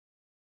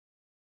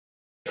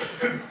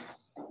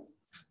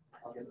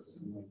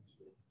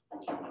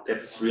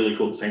That's really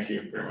cool. Thank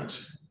you very much.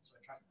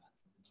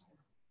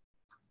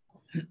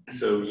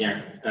 So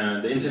yeah,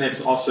 the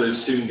internet's also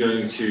soon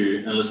going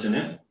to listen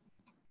in.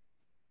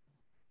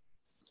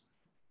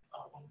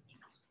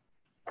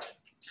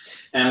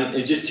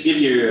 And just to give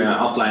you an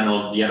outline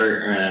of the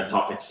other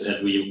topics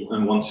that we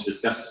want to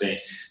discuss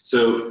today.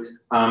 So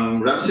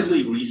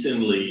relatively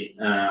recently,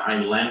 I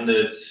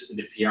landed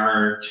the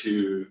PR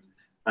to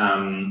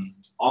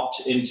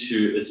opt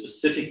into a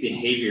specific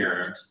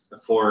behavior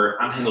for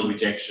unhandled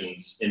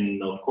rejections in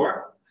Node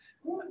Core.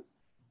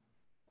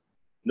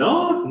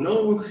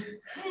 No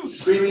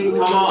screaming,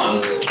 come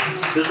on.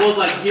 This was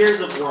like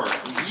years of work,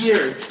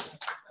 years.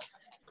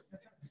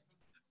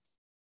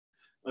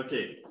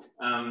 Okay,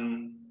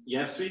 you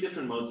have 3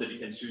 different modes that you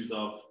can choose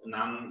of.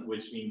 None,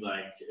 which means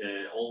like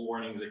all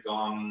warnings are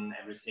gone,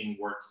 everything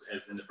works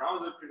as in the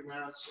browser pretty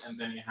much. And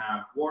then you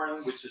have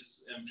warn, which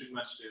is pretty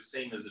much the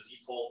same as the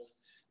default.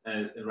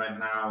 Right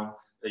now,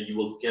 you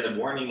will get a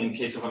warning in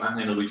case of an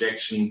unhandled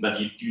rejection, but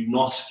you do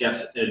not get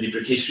a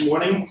deprecation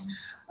warning.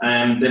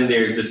 And then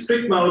there's the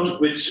strict mode,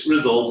 which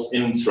results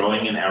in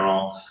throwing an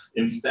error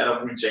instead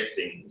of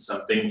rejecting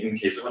something in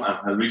case of an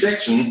unhandled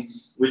rejection,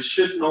 which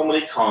should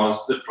normally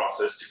cause the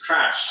process to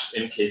crash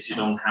in case you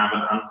don't have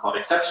an uncaught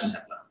exception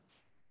handler.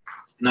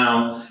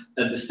 Now,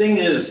 the thing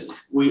is,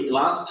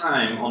 last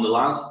time on the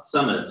last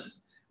summit,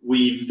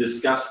 we've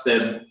discussed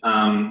that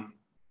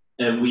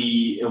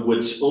we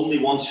would only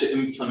want to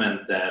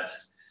implement that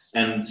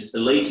and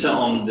later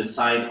on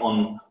decide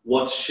on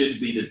what should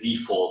be the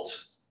default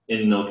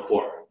in Node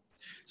Core.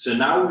 So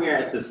now we are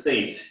at the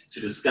state to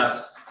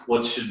discuss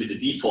what should be the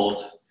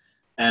default.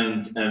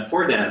 And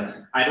for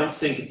that, I don't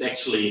think it's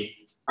actually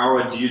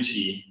our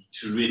duty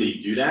to really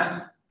do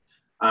that.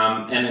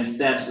 And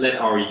instead let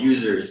our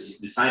users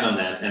decide on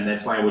that. And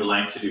that's why I would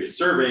like to do a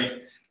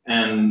survey.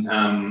 And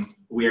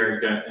we are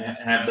going to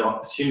have the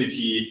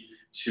opportunity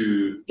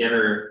to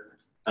gather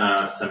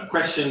some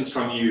questions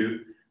from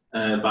you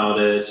about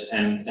it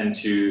and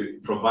to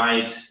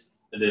provide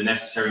the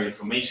necessary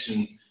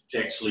information to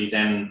actually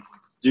then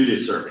do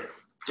this survey.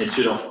 It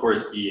should, of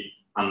course, be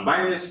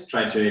unbiased,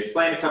 try to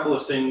explain a couple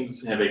of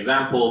things, have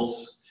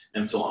examples,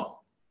 and so on.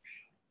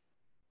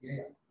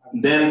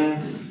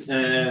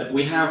 Then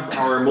we have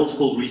our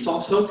multiple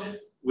resource hook,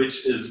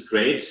 which is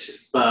great,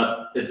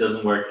 but it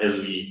doesn't work as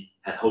we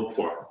had hoped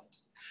for.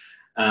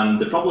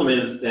 The problem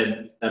is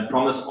that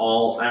promise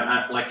all,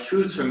 like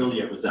who's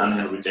familiar with the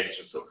unhandled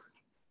rejection hook?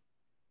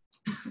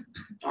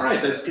 All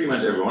right, that's pretty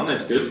much everyone,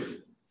 that's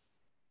good.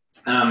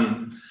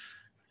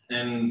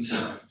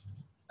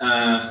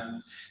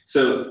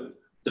 So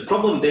the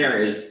problem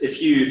there is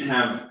if you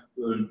have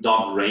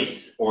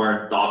 .race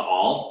or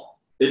 .all,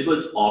 it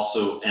would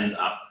also end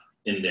up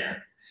in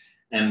there.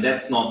 And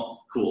that's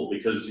not cool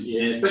because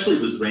especially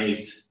with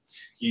race,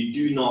 you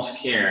do not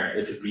care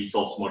if it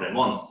resolves more than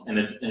once, and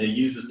it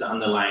uses the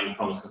underlying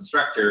promise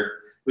constructor,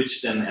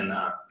 which then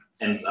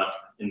ends up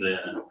in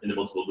the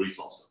multiple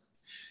resource.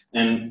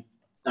 And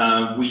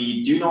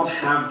we do not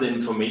have the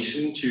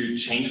information to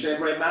change that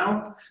right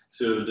now.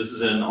 So this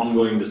is an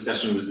ongoing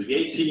discussion with the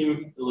VA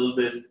team a little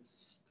bit.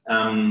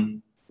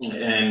 And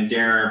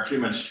there are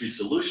pretty much 2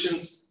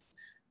 solutions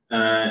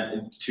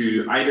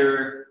to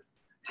either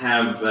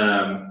have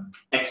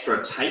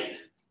extra type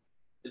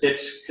that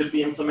could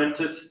be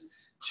implemented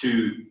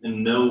to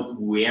know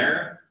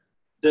where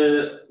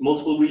the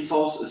multiple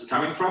resource is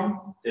coming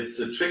from. It's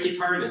the tricky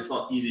part. It's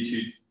not easy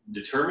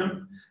to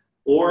determine.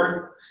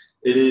 Or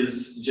it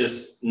is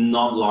just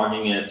not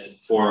logging it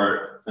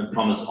for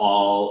promise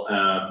all,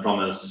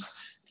 promise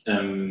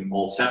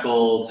all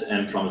settled,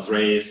 and promise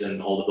race,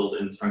 and all the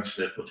built-in functions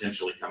that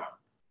potentially come up.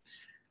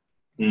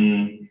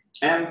 And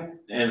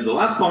as the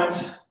last point,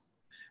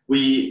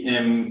 we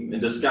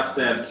discussed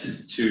that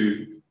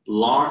to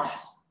log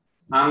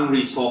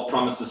unresolved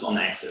promises on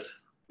exit,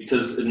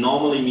 because it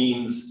normally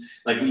means,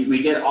 like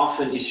we get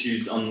often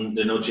issues on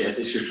the Node.js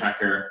issue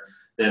tracker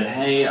that,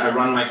 hey, I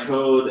run my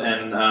code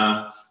and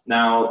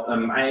now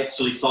I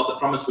actually thought the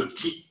promise would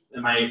keep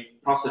my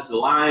process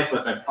alive,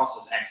 but my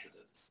process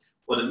exited.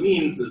 What it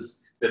means is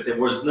that there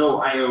was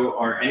no I/O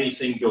or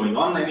anything going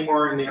on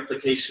anymore in the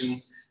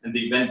application, and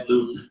the event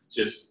loop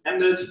just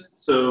ended.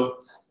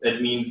 So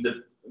that means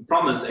the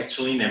promise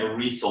actually never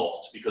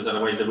resolved, because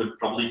otherwise there would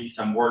probably be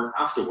some work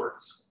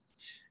afterwards.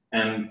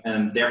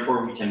 And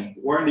therefore we can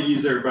warn the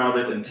user about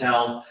it and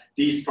tell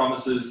these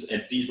promises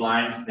at these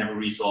lines never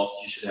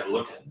resolved, you should have a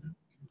look at them.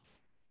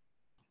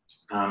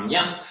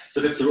 Yeah,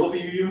 so that's the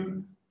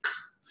overview.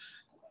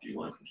 Do you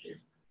want to continue?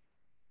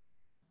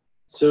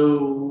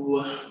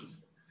 So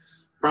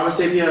promise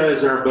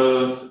APIs are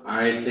both,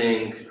 I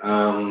think,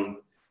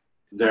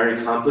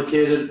 very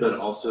complicated, but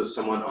also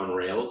somewhat on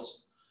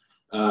rails.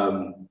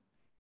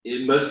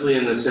 Mostly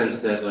in the sense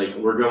that, like,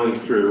 we're going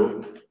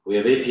through, we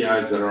have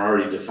APIs that are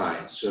already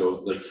defined.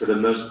 So, like, for the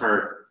most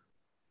part,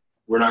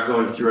 we're not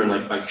going through and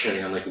like bike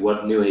shedding on like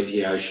what new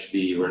API should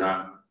be. We're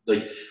not,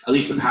 like, at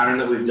least the pattern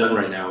that we've done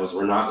right now is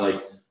we're not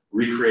like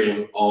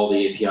recreating all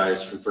the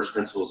APIs from first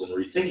principles and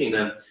rethinking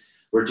them.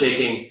 We're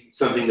taking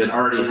something that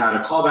already had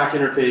a callback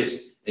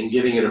interface and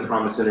giving it a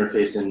promise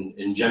interface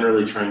and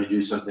generally trying to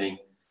do something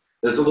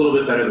that's a little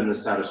bit better than the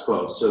status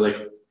quo. So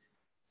like,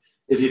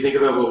 if you think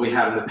about what we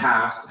had in the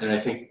past, and I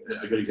think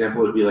a good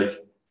example would be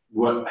like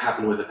what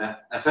happened with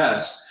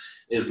FS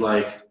is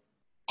like,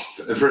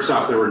 first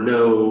off, there were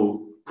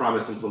no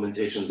promise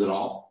implementations at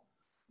all.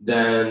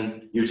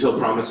 Then util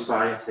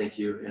promisify, thank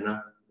you,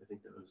 Anna. I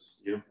think that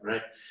was you,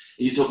 right?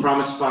 Util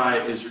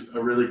promisify is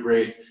a really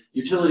great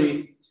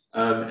utility,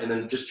 and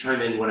then just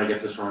chime in when I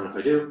get this wrong if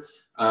I do.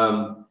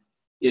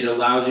 It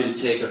allows you to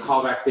take a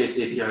callback-based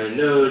API in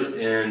Node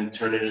and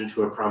turn it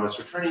into a promise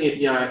returning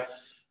API,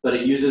 but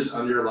it uses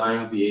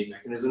underlying V8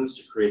 mechanisms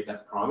to create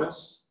that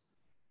promise.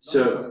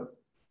 So,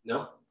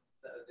 no?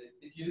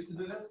 It used to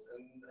do this,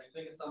 and I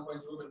think at some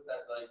point Ruben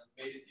like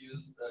made it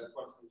use the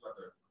promise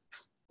constructor.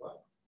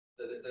 What?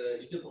 The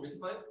util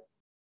promisify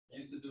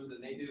used to do the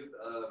native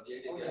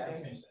V8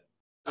 API.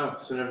 Oh,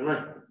 so never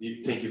mind.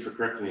 Thank you for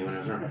correcting me when I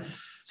was wrong.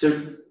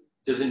 So,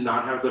 does it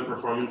not have the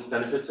performance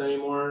benefits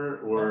anymore,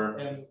 or?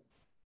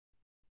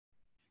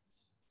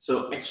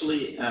 So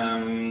actually,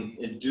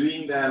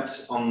 doing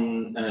that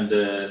on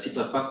the C++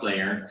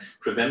 layer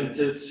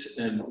prevented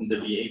the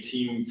VA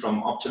team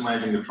from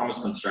optimizing the promise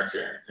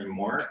constructor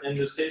more in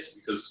this case,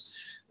 because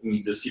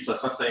the C++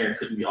 layer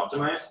couldn't be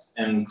optimized,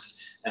 and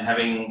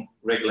having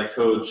regular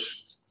code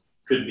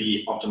could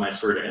be optimized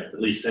further. At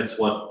least that's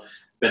what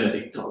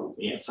Benedict told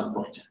me at some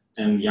point.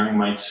 And Young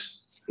might,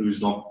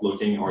 who's not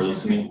looking or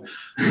listening.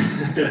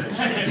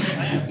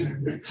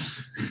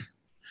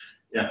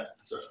 Yeah,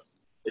 so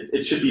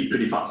it should be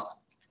pretty fast.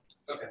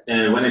 Okay.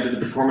 And when I did the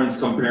performance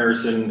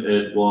comparison,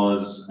 it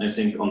was, I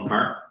think, on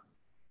par.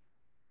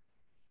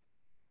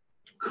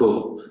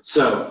 Cool.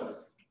 So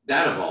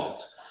that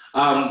evolved.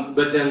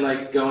 But then,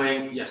 like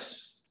going,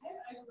 yes. I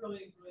have a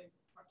really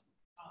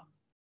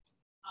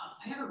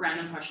I have a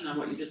random question on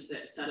what you just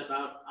said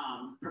about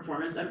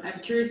performance.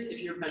 I'm curious if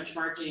you're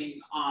benchmarking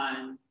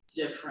on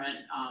different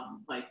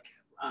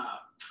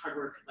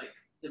hardware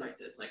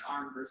devices like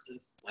ARM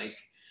versus like,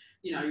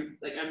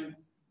 like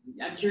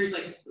I'm curious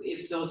like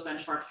if those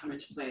benchmarks come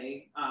into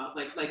play,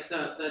 like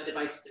the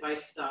device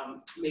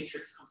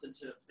matrix comes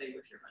into play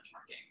with your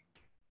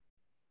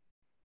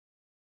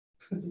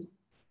benchmarking.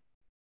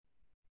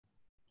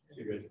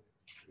 You're good.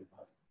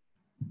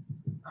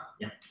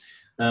 Yeah.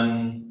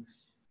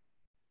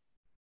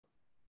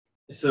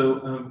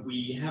 So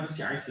we have a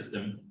CI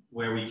system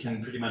where we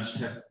can pretty much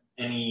test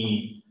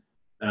any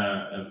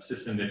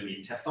system that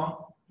we test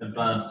on,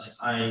 but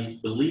I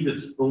believe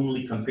it's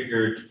only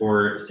configured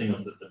for a single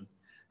system.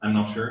 I'm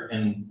not sure,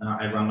 and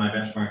I run my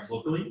benchmarks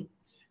locally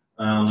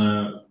on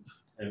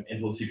an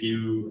Intel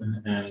CPU,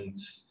 and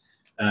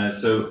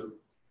so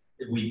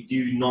we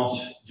do not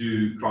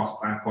do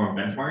cross-platform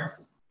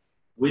benchmarks,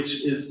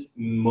 which is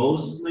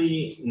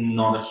mostly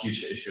not a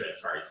huge issue as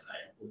far as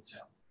I would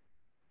tell.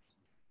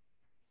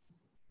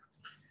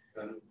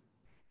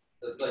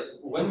 It's like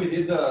when we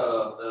did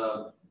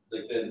the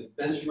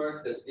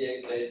benchmarks that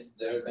V8 based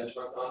their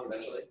benchmarks on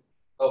eventually.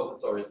 Oh,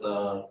 sorry, it's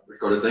a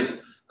recorded thing.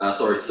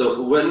 Sorry.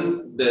 So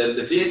when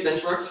the V8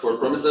 benchmarks for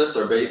promises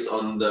are based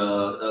on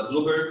the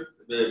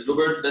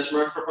Bluebird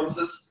benchmark for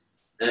promises,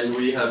 and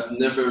we have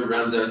never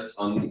ran that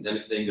on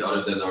anything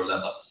other than our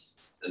laptops.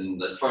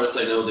 And as far as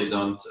I know, they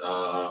don't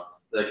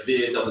like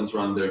V8 doesn't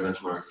run their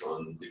benchmarks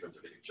on different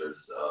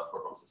architectures for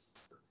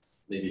promises.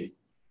 Maybe.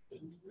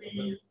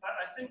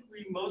 I think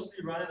we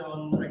mostly run it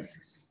on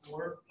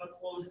x64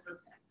 platforms, but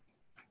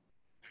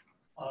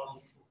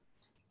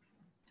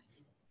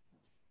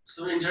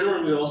so in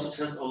general we also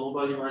test on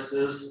mobile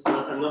devices,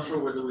 but I'm not sure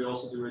whether we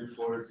also do it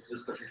for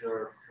this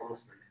particular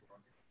performance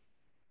benchmark.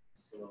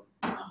 So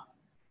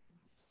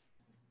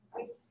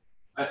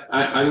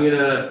I'm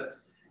gonna.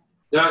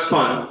 That was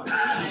fun.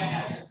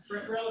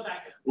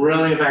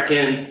 Reel it back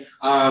in.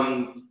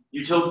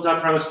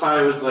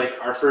 Util.promisify was like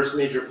our first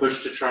major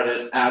push to try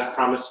to add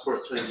promise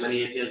support to as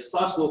many APIs as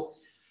possible.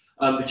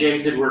 But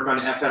James did work on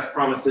FS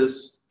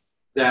promises.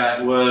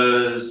 That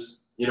was,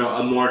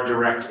 a more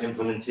direct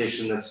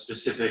implementation that's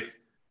specific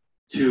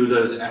to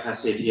those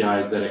FS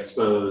APIs that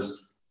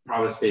expose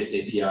promise-based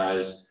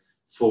APIs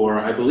for,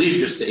 I believe,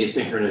 just the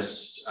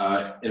asynchronous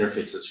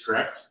interfaces,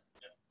 correct?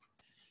 Yeah.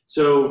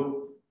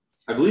 So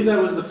I believe that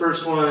was the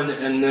first one,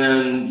 and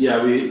then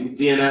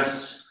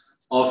DNS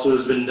also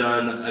has been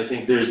done. I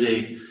think there's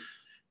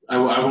I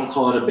won't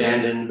call it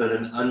abandoned, but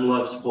an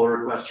unloved pull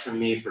request from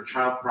me for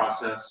child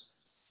process.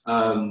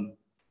 I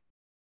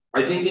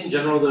think in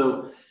general,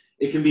 though,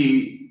 it can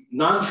be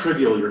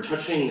non-trivial. You're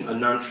touching a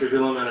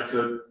non-trivial amount of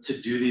code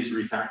to do these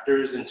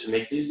refactors and to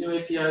make these new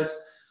APIs,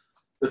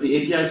 but the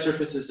API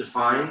surface is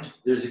defined.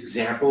 There's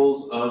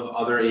examples of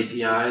other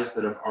APIs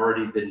that have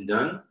already been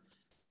done.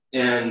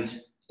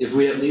 And if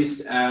we at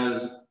least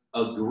as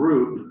a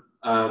group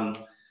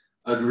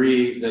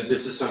agree that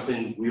this is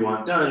something we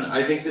want done,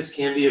 I think this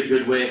can be a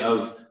good way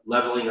of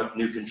leveling up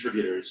new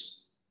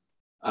contributors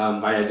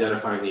by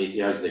identifying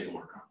the APIs they can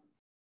work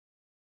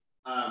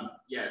on.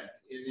 Yeah,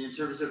 in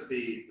terms of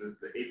the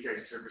API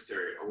surface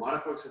area, a lot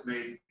of folks have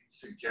made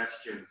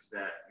suggestions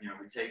that,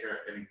 we take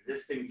an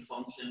existing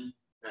function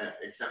that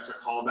accepts a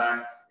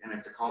callback, and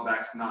if the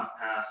callback's not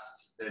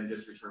passed, then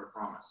just return a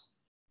promise.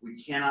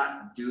 We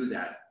cannot do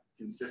that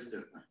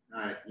consistently.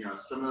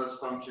 Some of those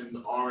functions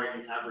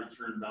already have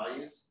return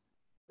values.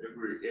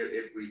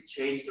 If we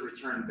change the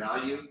return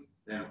value,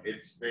 then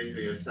it's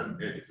basically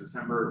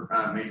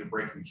a major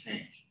breaking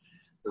change.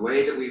 The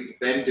way that we've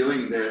been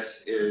doing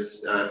this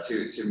is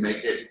to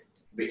make it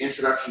the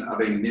introduction of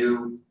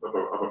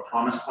a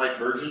promise type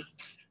version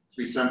to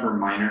be super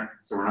minor,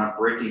 so we're not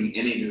breaking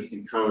any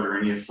existing code or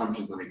any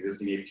assumptions on the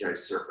existing API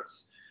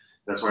surface.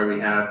 That's why we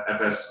have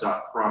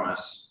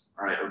fs.promise,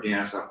 right, or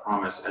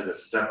dns.promise as a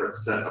separate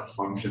set of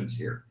functions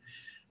here.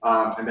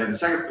 And then the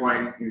second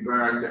point, going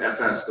back to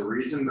FS, the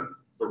reason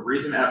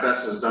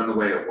FS was done the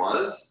way it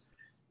was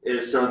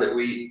is so that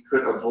we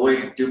could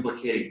avoid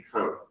duplicating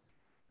code.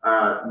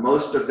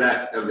 Most of the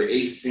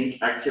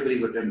async activity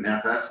within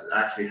FS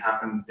actually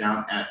happens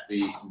down at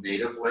the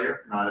native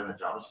layer, not in the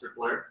JavaScript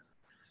layer.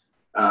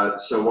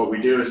 So what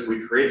we do is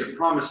we create the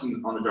promise on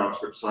the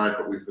JavaScript side,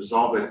 but we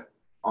resolve it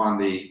on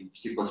the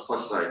C++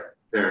 side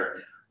there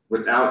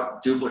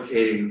without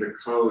duplicating the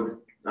code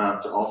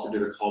to also do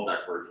the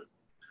callback version.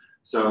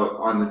 So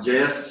on the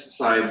JS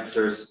side,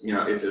 there's,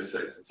 it's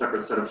a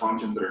separate set of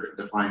functions that are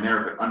defined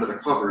there, but under the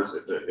covers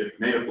at the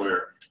native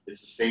layer,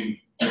 it's the same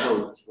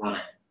code that's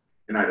running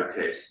in either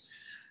case.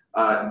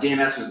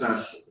 DNS was done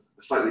a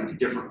slightly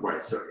different way.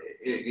 So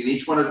in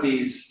each one of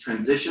these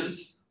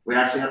transitions, we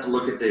actually have to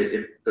look at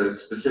the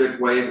specific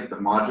way that the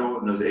module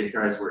and those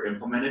APIs were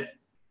implemented.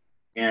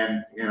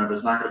 And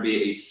there's not going to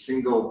be a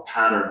single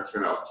pattern that's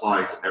going to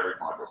apply to every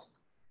module.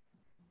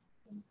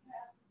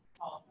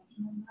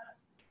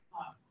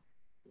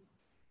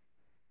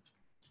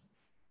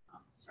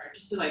 Sorry,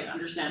 just to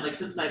understand,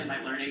 synthesize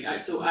my learning.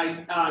 So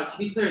to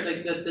be clear,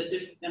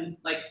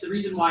 the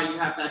reason why you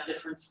have that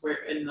difference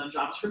where in the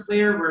JavaScript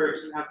layer where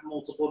you have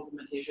multiple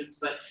implementations,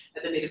 but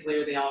at the native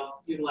layer they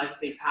all utilize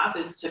the same path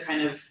is to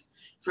kind of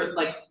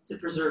to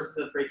preserve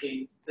the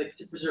breaking,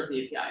 to preserve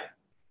the API,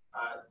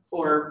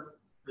 or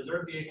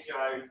preserve the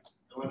API,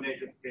 eliminate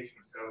duplication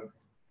of code.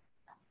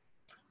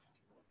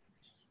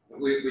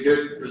 We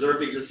did preserve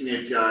the existing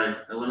API,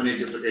 eliminate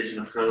duplication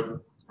of code,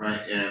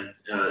 right? And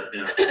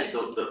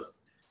the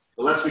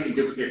less we can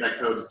duplicate that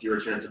code, the fewer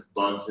chance of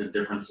bugs and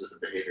differences of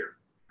behavior,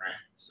 right?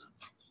 So.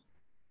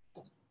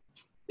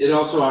 It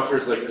also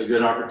offers a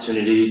good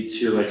opportunity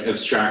to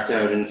abstract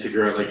out and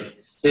figure out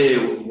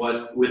hey,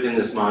 what within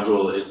this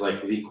module is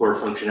the core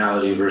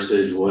functionality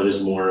versus what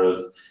is more of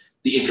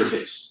the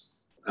interface.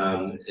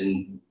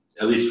 And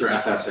at least for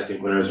FS, I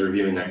think when I was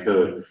reviewing that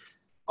code,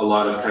 a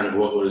lot of kind of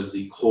what was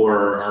the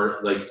core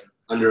or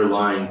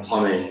underlying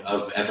plumbing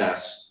of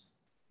FS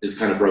is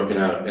kind of broken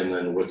out, and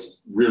then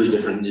what's really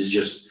different is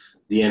just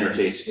the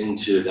interface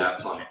into that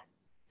plumbing.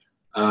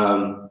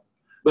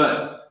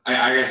 But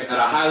I guess at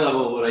a high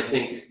level, what I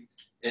think,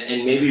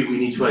 and maybe we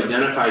need to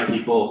identify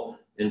people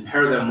and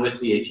pair them with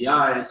the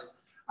APIs,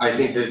 I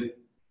think that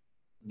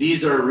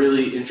these are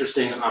really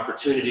interesting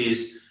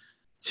opportunities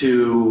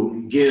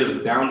to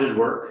give bounded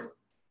work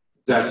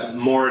that's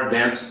more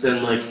advanced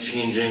than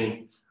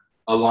changing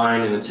a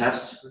line in a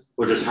test,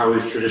 which is how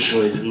we've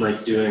traditionally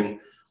been doing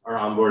our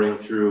onboarding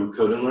through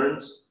code and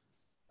learns.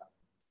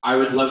 I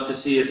would love to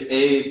see if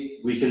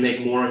we can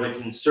make more of a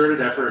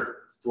concerted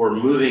effort for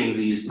moving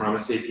these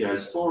promise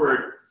APIs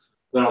forward,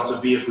 but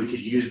also B, if we could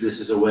use this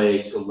as a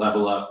way to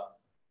level up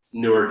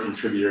newer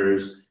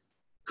contributors,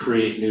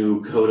 create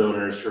new code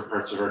owners for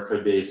parts of our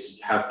code base,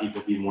 have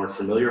people be more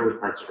familiar with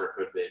parts of our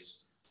code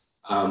base.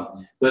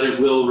 But it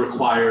will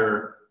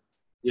require,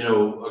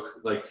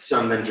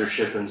 some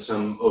mentorship and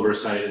some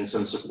oversight and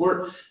some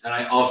support. And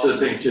I also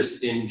think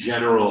just in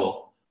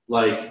general,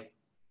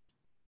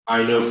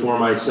 I know for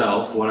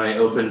myself, when I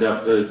opened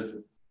up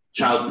the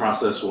child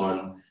process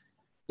one,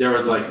 there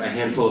was a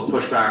handful of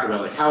pushback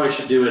about how I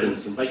should do it and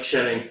some bike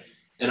shedding.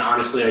 And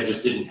honestly, I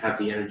just didn't have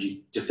the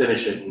energy to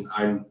finish it. And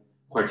I'm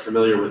quite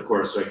familiar with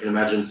core, so I can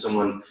imagine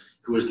someone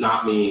who is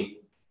not me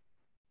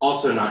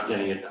also not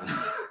getting it done.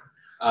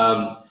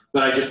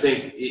 But I just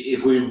think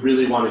if we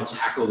really want to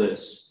tackle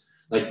this,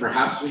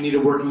 perhaps we need a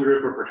working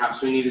group, or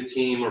perhaps we need a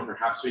team, or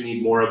perhaps we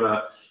need more of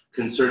a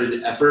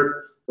concerted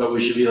effort, but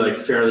we should be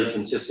fairly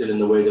consistent in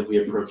the way that we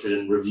approach it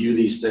and review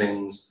these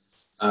things,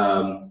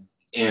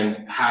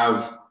 and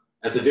have,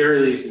 at the very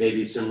least,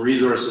 maybe some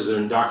resources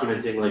in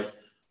documenting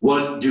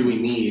what do we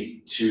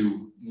need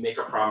to make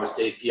a promised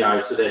API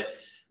so that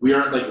we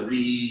aren't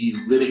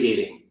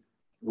re-litigating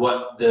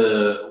what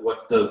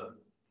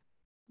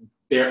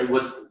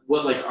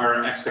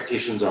our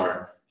expectations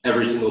are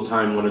every single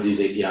time one of these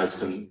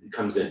APIs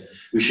comes in.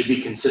 We should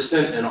be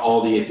consistent, and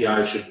all the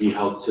APIs should be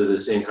held to the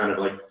same kind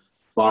of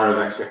bar of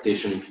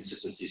expectation and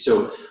consistency.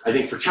 So I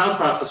think for child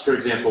process, for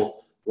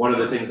example, one of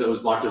the things that was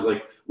blocked is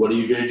what are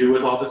you going to do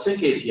with all the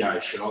sync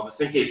APIs? Should all the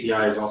sync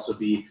APIs also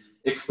be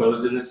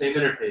exposed in the same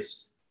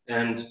interface?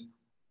 And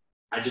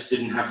I just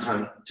didn't have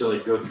time to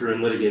go through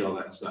and litigate all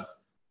that stuff.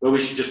 But we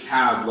should just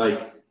have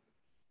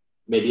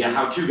maybe a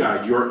how-to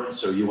guide.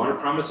 So you want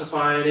to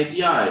promisify an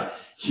API.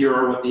 Here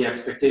are what the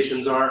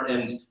expectations are,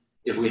 and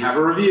if we have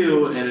a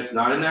review and it's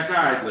not in that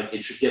guide, like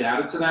it should get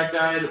added to that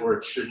guide, or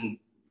it shouldn't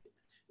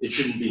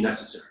be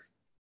necessary.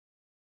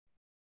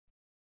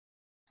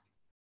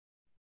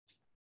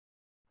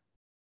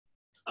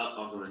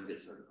 I'll go ahead and get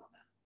started on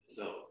that.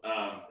 So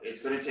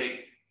it's going to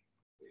take,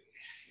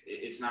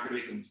 it's not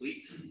going to be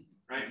complete,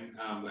 right?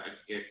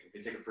 It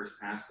can take a first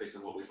pass based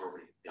on what we've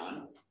already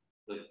done,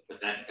 but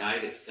that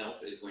guide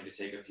itself is going to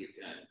take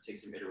take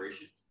some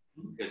iteration,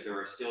 because there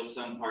are still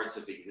some parts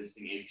of the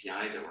existing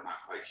API that we're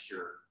not quite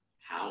sure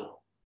how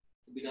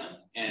to be done.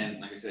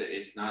 And like I said,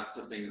 it's not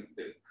something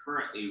that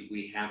currently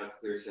we have a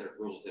clear set of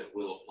rules that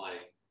will apply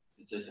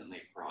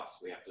consistently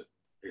across. We have to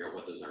figure out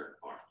what those are.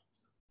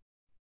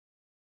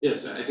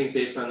 Yes, I think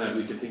based on that,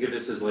 we can think of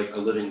this as like a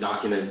living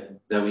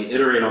document that we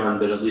iterate on,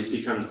 but at least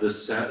becomes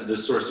this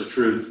source of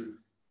truth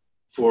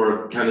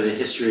for kind of the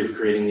history of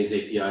creating these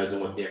APIs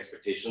and what the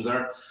expectations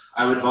are.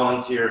 I would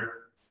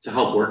volunteer to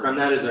help work on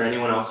that. Is there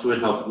anyone else who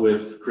would help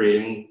with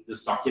creating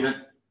this document?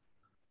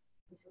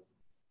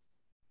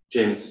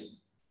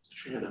 James,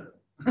 put your hand up.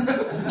 I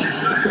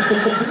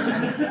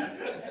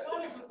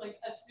thought it was like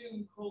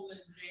assume :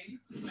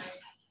 James.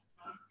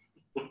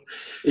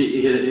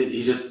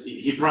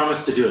 He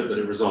promised to do it, but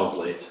it resolved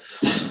late.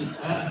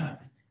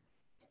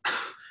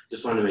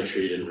 Just wanted to make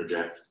sure you didn't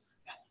reject.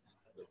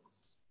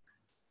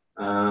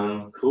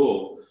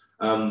 Cool.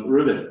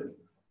 Ruben.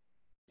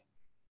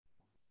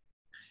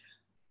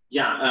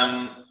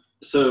 Yeah,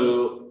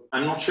 so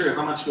I'm not sure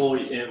how much more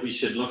we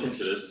should look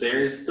into this. There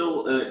is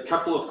still a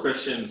couple of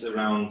questions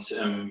around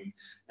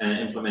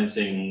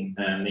implementing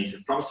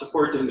native promise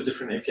support in the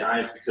different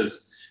APIs,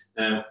 because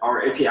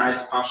our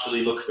APIs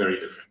partially look very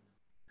different.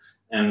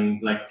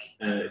 And like,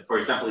 for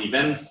example,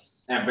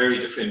 events have very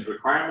different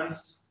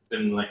requirements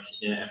than like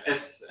in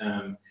FS.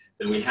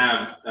 Then we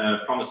have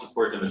promise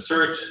support and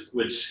assert,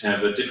 which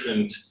have a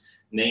different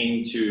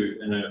name to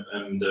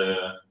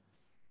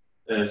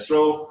the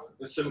throw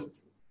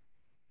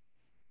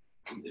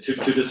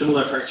to the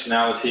similar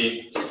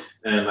functionality,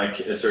 like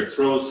assert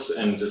throws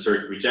and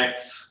assert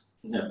rejects.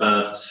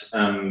 But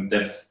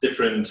that's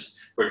different,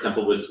 for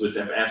example, with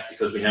FS,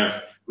 because we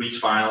have read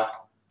file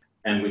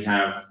and we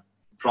have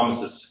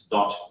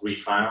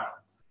promises.readFile,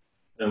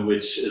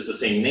 which is the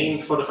same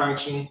name for the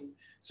function.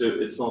 So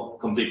it's not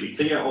completely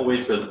clear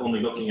always, but only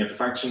looking at the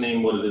function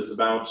name, what it is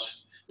about,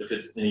 if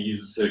it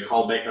uses a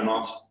callback or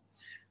not.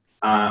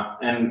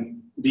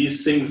 And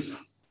these things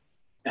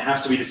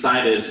have to be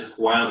decided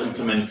while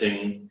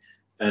implementing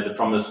the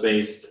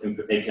promise-based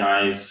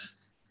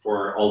APIs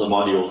for all the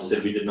modules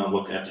that we did not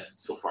look at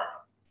so far.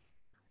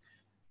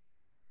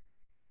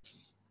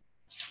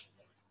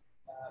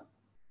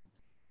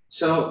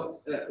 So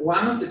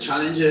one of the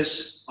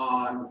challenges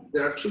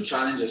there are two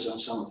challenges on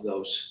some of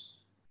those,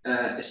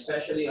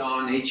 especially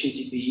on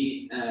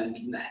HTTP and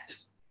NET.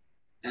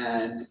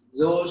 And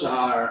those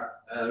are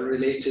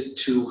related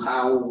to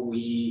how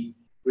we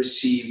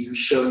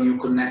show new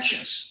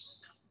connections.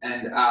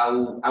 And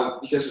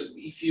because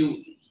if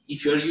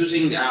you're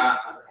using a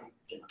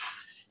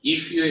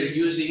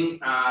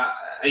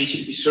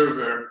HTTP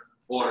server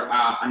or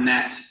a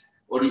NET,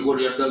 or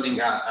you're building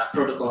a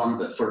protocol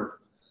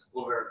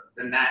over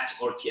the NET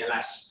or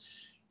TLS,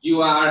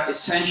 you are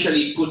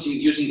essentially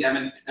using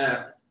an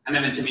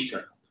event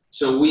emitter.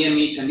 So we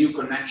emit a new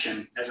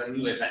connection as a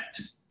new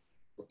event,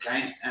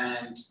 okay?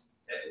 And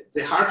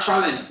the hard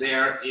challenge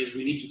there is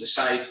we need to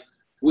decide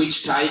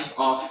which type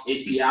of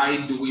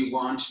API do we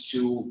want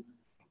to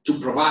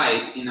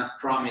provide in a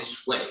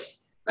promise way.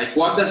 Like,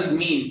 what does it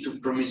mean to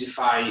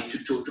promisify, to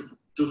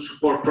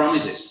support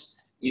promises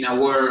in a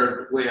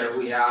world where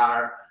we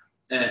are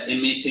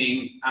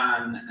emitting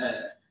an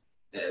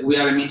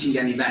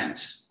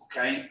event,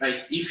 okay?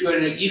 Like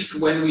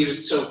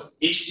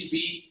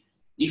HTTP,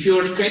 if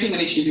you're creating an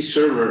HTTP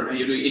server and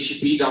you do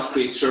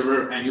HTTP.create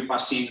server and you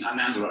pass in an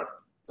handler,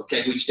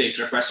 okay, which takes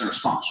request and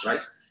response,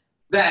 right?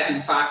 That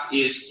in fact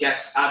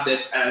gets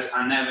added as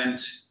an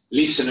event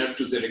listener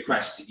to the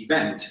request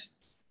event.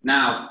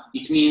 Now,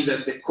 it means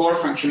that the core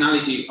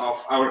functionality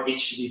of our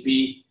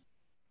HTTP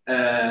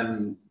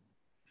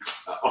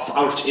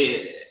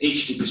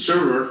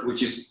server,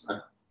 which is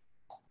a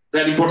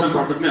very important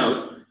part of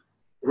Node,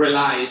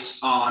 relies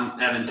on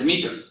event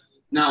emitter.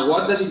 Now,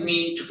 what does it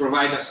mean to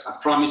provide us a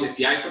promise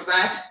API for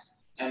that?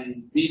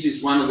 And this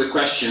is one of the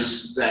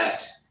questions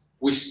that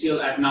we still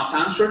have not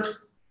answered.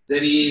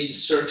 There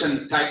is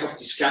certain type of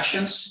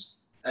discussions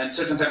and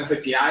certain type of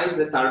APIs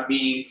that are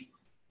being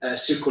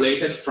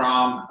circulated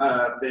from,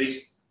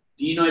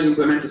 Dino has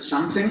implemented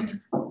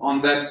something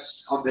on that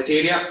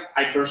area.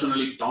 I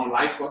personally don't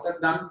like what they've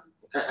done.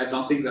 Okay? I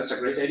don't think that's a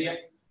great idea,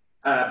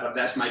 but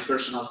that's my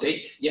personal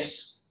take.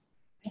 Yes?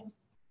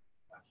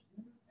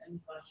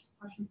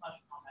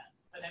 Question/comment,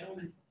 but I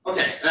don't.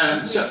 Okay,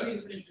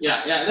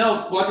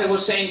 no, what I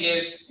was saying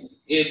is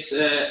it's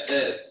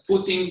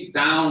putting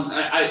down,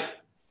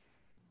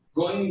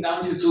 going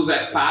down to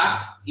that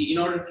path in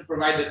order to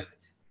provide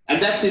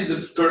And that is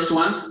the first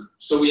one.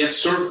 So we have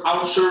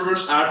our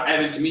servers are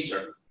event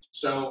emitter.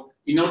 So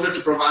in order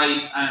to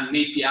provide an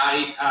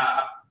API,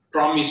 a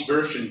promise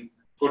version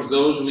for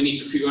those, we need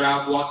to figure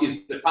out what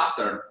is the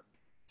pattern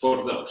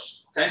for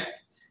those, okay?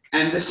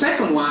 And the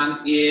second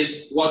one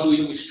is what do we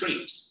do with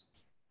streams?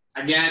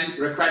 Again,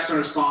 request and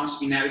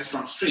response inherits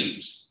from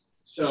streams.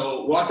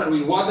 So what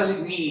does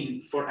it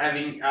mean for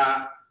having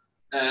a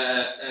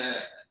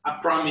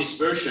promise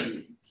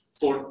version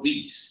for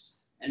these?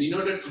 And in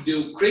order to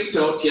do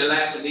crypto,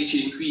 TLS, and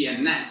HTTP,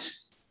 and NET,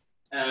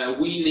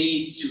 we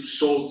need to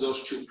solve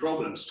those two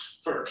problems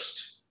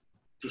first,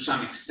 to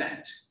some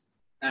extent.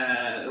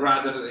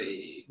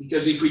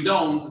 Because if we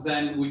don't,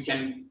 then we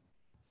can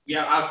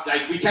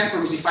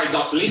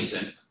promisify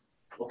 .listen,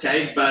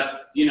 okay?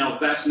 But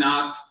that's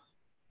not.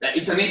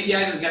 It's an API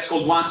that gets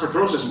called once per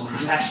process, more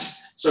or less.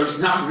 So it's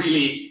not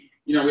really,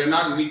 we're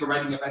not really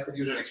providing a better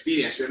user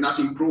experience. We're not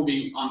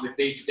improving on the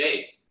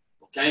day-to-day,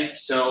 okay?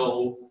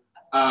 So.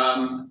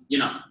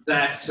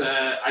 That's,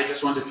 I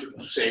just wanted to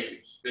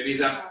say, there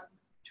is a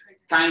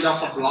kind of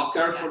a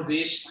blocker for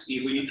this.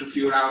 We need to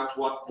figure out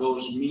what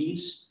those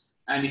means.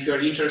 And if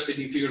you're interested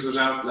in figuring those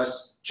out,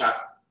 let's chat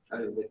a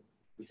little bit,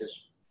 because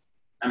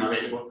I'm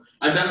available.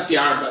 I've done a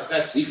PR, but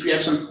that's, if we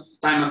have some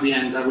time at the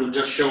end, I will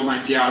just show my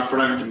PR for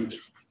everything.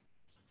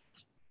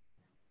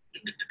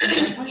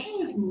 The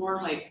question is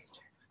more like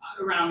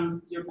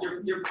around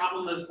your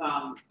problem of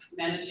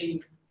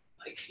managing,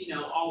 like,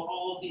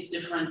 all of these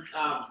different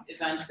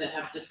events that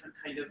have different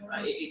kind of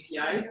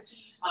APIs.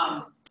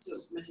 So,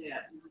 Mattea,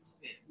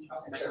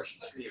 my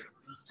question's for you.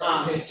 So,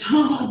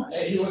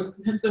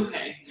 it's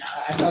okay.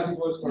 I thought it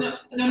was for...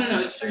 No,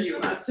 it's for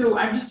you. So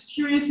I'm just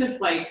curious if,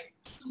 like,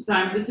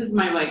 this is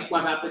my, like,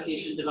 web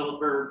application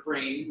developer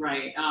brain,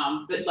 right?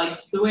 But, like,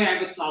 the way I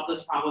would solve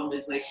this problem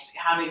is, like,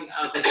 having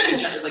like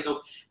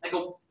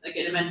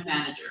an event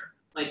manager,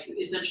 like,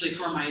 essentially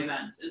for my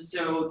events. And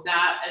so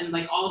that, and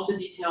like all of the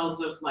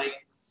details of, like,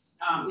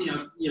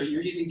 you're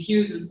using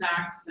queues and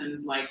stacks,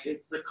 and like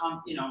it's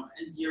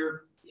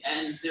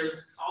and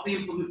there's all the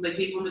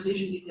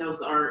implementation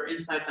details are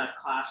inside that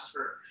class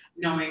for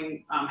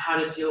knowing how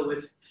to deal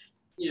with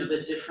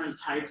the different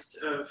types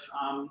of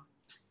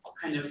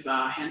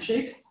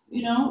handshakes.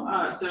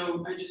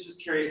 So I just was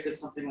curious if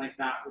something like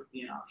that would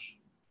be an option.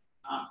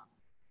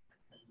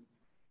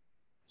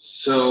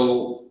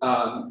 So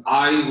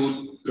I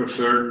would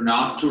prefer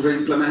not to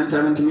re-implement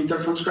event emitter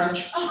from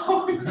scratch.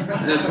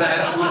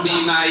 That would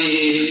be my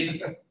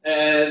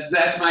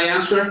that's my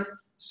answer.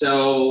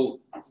 So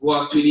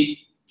what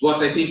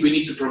I think we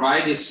need to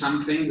provide is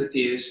something that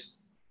is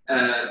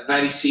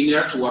very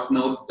similar to what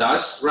Node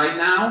does right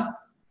now,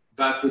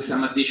 but with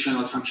some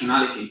additional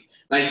functionality.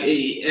 Like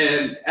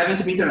event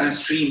emitter and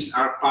streams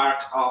are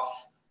part of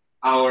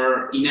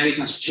our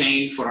inheritance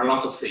chain for a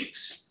lot of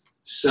things.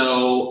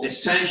 So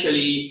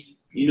essentially,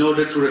 in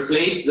order to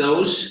replace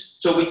those,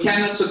 so we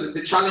cannot, so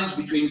the challenge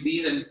between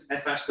these and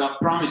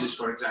fs.promises,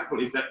 for example,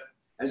 is that,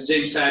 as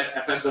James said,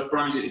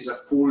 fs.promises is a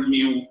full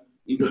new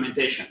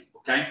implementation,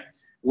 okay?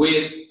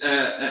 With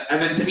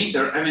event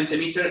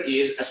emitter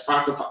is as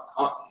part of,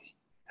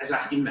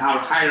 in our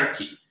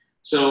hierarchy.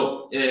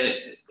 So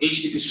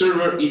HTTP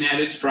server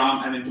inherits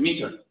from event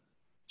emitter.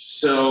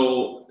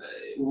 So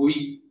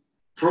we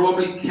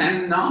probably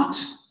cannot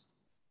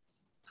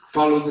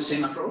follow the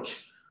same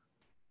approach,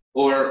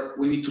 or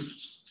we need to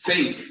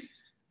think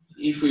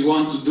if we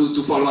want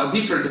to follow a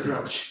different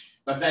approach.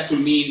 But that will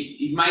mean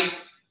it might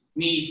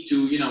need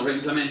to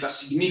re-implement a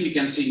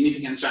significant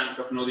chunk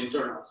of node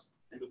internals,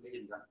 and we'll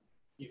begin that.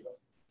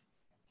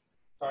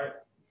 Sorry.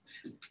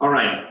 All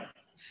right.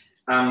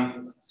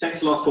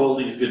 Thanks a lot for all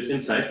these good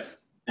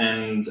insights.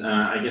 And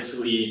I guess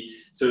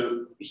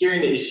so here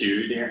in the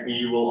issue, there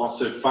you will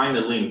also find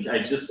a link. I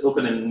just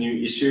opened a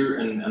new issue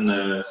in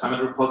the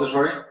Summit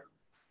repository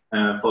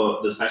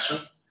for the session,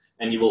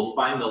 and you will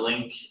find a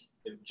link.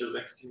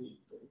 Joseph,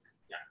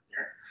 yeah,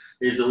 there.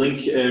 There's a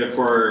link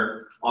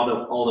for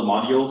all the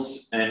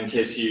modules, in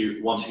case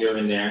you want to go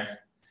in there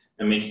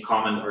and make a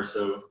comment or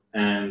so,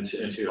 and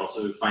to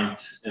also find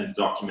the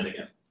document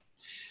again.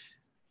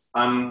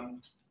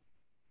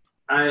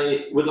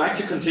 I would like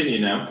to continue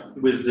now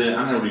with the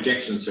unheld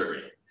rejection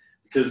survey,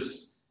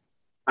 because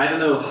I don't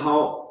know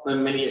how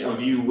many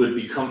of you would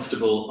be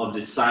comfortable of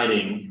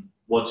deciding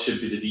what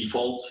should be the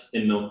default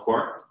in Node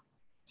Core.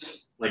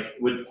 Like,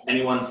 would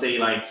anyone say,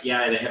 like,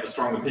 yeah, they have a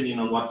strong opinion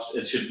on what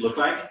it should look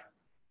like?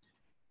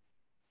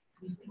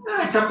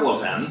 A couple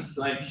of hands,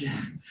 like,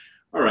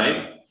 all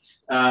right.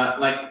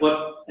 Like,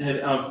 what,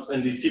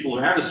 and these people who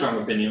have a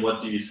strong opinion,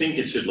 what do you think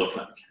it should look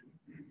like,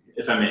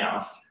 if I may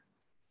ask?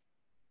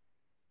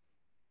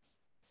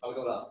 I'll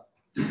go last.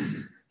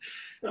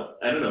 No,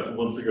 I don't know who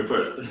wants to go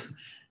first.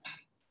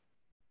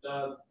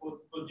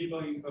 For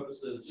debugging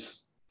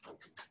purposes,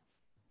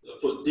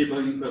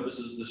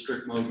 the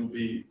strict mode would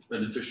be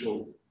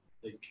beneficial.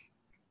 Like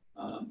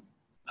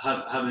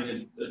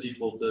having a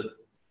default that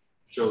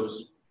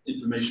shows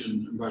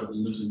information rather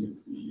than losing it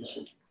would be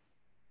useful.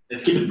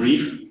 Let's keep it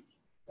brief.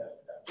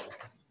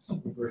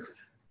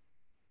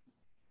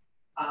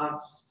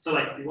 So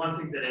like the one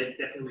thing that I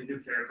definitely do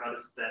care about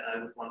is that I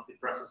would want the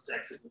process to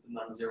exit with a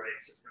non-zero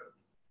exit code,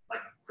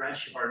 like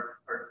crash or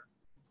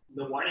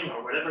no warning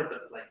or whatever,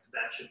 but like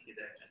that should be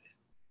there.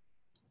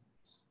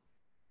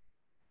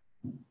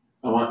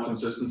 I want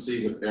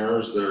consistency with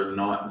errors that are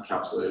not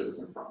encapsulated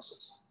within the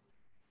process.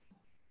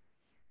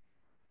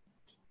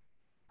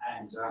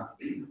 And I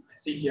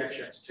think you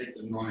actually have to take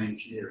the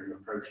non-engineering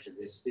approach to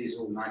this. These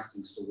are all nice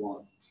things to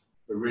want,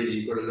 but really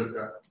you've got to look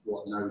at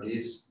what Node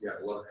is. You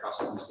have a lot of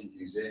customers that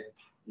use it.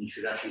 You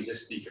should actually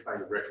just think about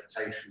your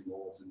reputation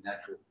more than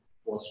natural.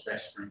 What's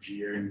best for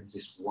engineering with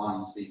this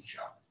one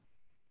feature?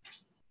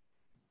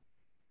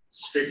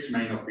 Strict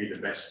may not be the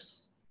best.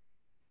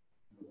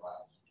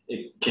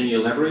 Can you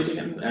elaborate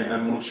again?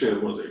 I'm not sure I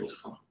was able to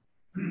follow.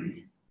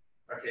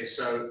 Okay,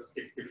 so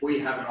if we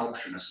have an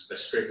option, a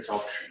strict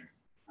option,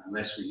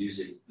 unless we use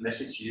it,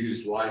 unless it's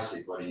used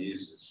wisely by the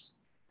users,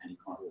 and you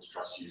can't always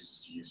trust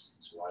users to use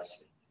things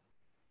wisely,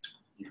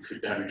 you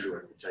could damage your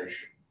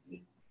reputation.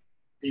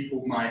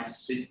 People might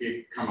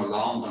become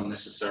alarmed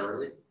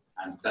unnecessarily,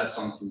 and that's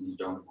something you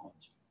don't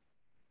want.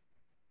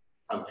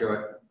 I'll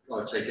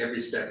take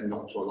every step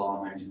not to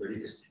alarm anybody,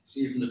 because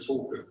even the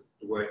talk of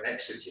the word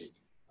exiting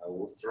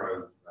will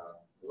throw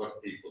a lot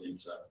of people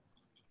into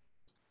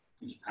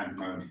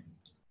pandemonium.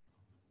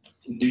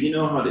 Do you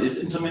know how it is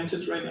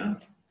implemented right now?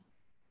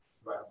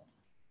 Right.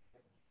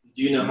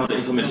 Do you know how the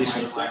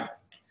implementation looks like?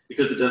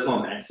 Because it does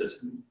not exit.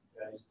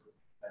 That is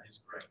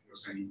correct. You're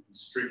saying in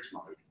strict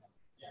mode.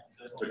 Yeah.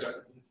 But I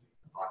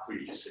thought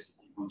you just said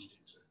you wanted to.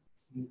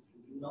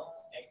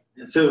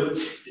 So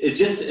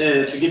just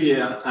to give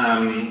you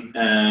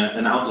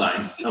an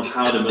outline of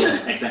how the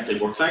modes exactly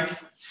work like.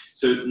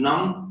 So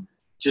none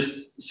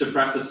just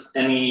suppresses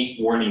any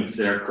warnings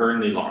that are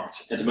currently logged.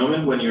 At the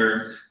moment when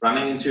you're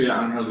running into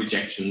an unheld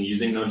rejection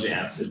using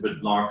Node.js, it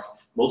would log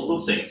multiple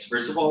things.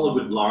 First of all, it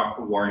would log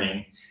a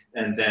warning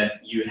and that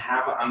you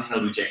have an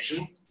unheld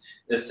rejection.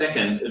 The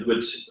second, it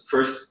would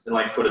first,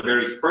 like for the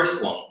very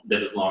first one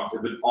that is logged,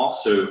 it would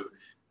also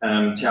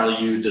tell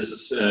you this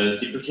is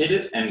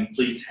duplicated and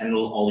please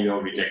handle all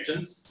your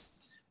rejections.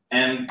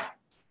 And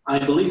I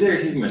believe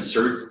there's even a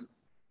third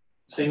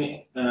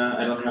thing,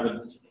 I don't have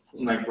it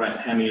like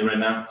handy right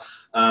now,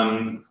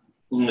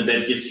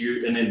 that gives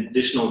you an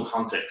additional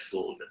context a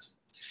little bit.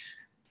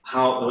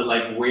 How,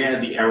 like where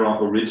the error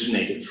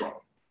originated from.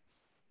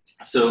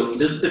 So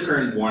this is the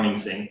current warning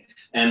thing.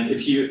 And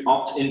if you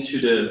opt into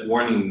the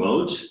warning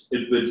mode,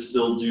 it would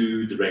still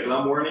do the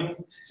regular warning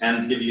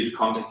and give you the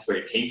context where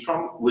it came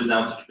from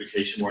without the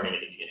duplication warning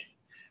at the beginning.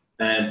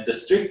 And the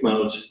strict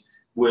mode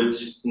would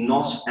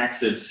not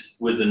exit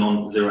with a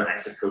non-zero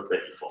exit code by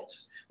default.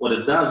 What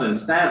it does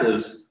instead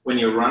is when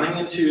you're running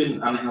into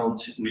an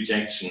unheld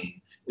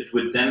rejection, it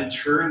would then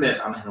turn that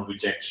unheld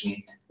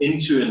rejection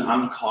into an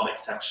uncaught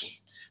exception,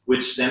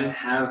 which then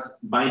has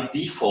by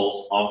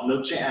default of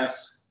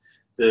Node.js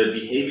the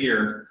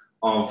behavior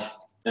of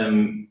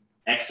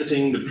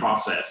exiting the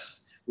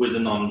process with a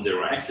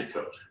non-zero exit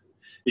code,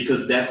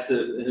 because that's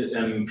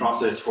the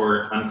process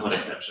for uncaught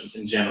exceptions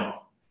in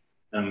general.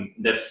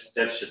 That's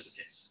just the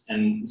case.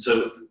 And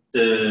so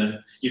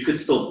you could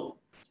still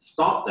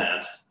stop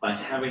that by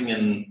having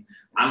an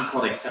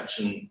uncaught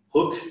exception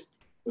hook,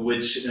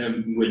 which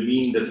would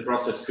mean that the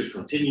process could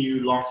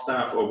continue, log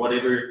stuff, or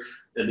whatever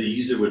that the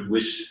user would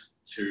wish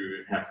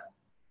to have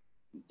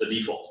the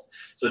default.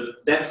 So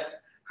that's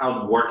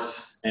how it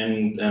works,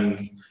 and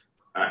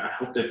I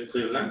hope that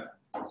clears it out.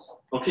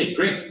 Okay,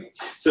 great.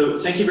 So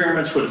thank you very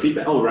much for the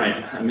feedback. Oh,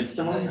 right, I missed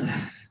someone.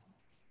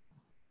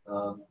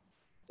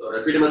 So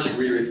I pretty much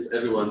agree with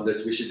everyone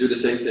that we should do the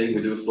same thing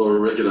we do for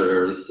regular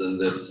errors, and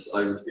that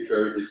I would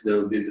prefer it if they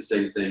did the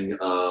same thing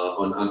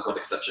on uncaught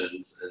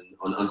exceptions and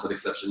on uncaught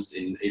exceptions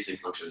in async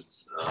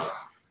functions.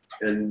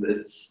 And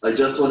I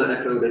just want to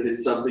echo that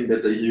it's something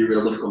that I hear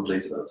a lot of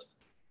complaints about.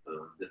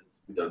 That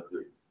we don't do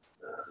it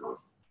at the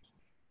moment.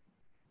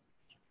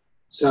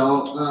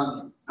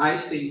 So I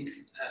think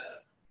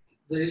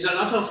there is a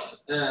lot of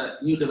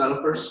new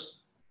developers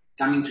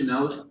coming to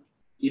Node,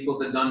 people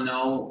that don't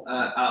know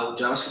how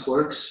JavaScript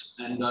works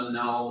and don't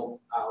know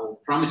how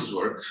promises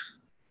work,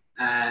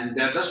 and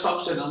they're just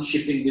focused on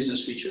shipping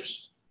business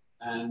features,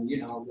 and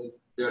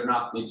they're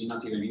maybe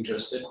not even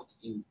interested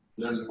in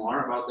learning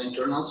more about the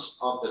internals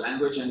of the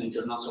language and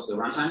internals of the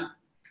runtime.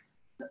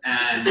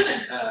 And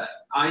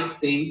I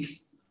think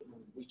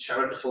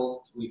whichever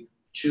default we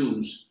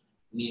choose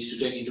needs to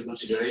take into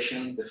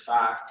consideration the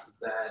fact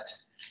that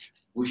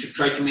we should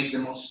try to make the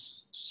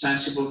most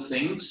sensible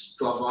things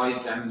to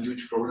avoid them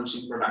huge problems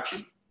in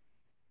production,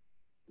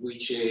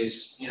 which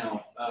is,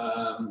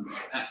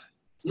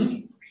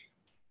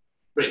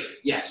 brief,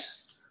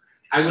 yes,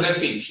 I would have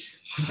finished.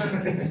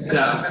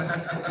 So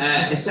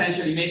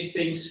essentially make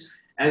things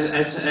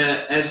as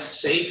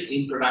safe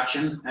in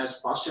production as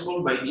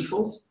possible by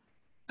default.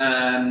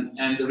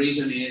 And the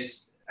reason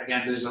is,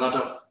 again, there's a lot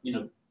of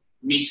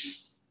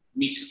mixed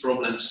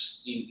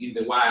problems in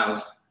the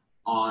wild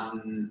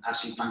on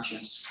async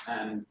functions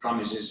and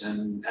promises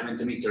and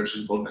event emitters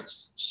and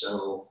callbacks.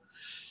 So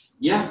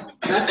yeah,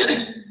 that's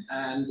it.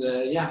 And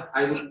yeah,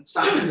 I would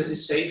something that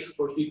is safe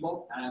for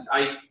people, and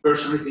I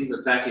personally think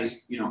that that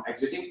is, you know,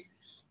 exiting.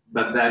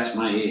 But that's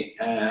my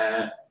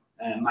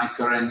my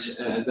current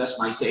that's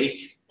my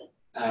take.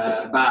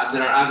 But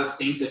there are other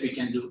things that we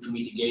can do to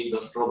mitigate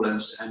those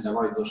problems and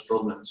avoid those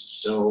problems.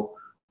 So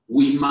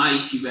we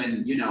might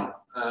even, you know,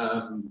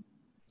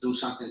 do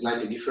something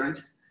slightly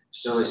different.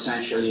 So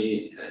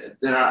essentially,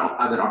 there are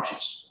other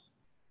options.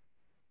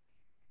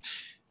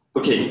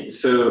 Okay,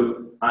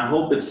 so I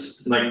hope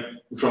it's like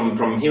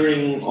from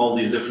hearing all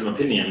these different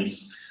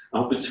opinions, I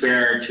hope it's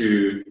fair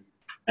to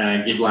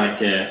give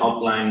like an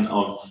outline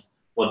of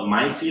what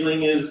my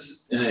feeling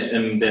is,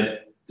 and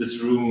that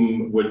this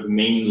room would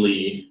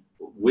mainly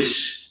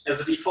wish as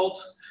a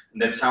default.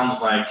 And that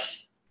sounds like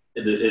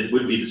it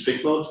would be the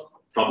strict mode,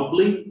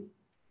 probably.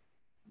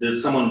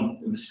 Does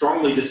someone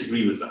strongly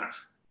disagree with that?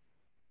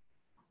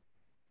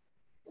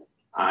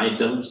 I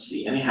don't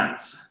see any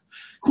hands.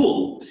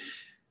 Cool.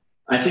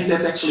 I think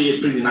that's actually a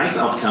pretty nice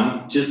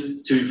outcome,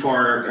 just to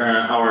for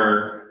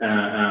our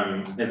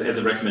as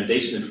a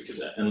recommendation that we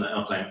could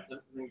outline.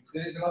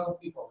 There's a lot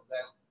of people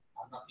that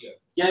are not here.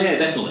 Yeah,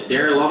 definitely.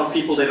 There are a lot of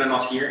people that are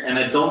not here, and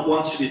I don't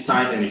want to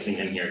decide anything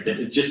in here.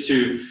 Just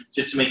to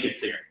make it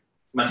clear,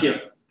 Matteo,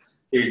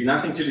 there's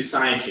nothing to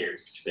decide here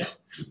today.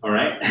 All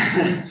right.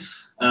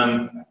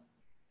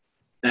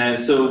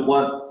 So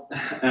what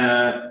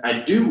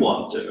I do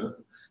want to,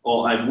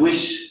 or I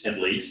wish at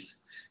least,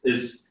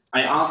 is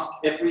I ask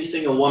every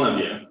single one of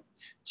you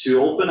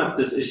to open up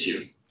this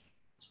issue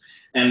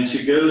and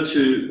to go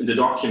to the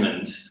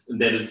document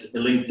that is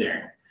linked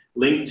there,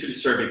 linked to the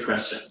survey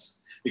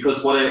questions.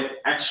 Because what I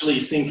actually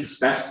think is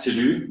best to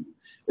do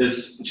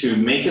is to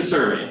make a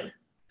survey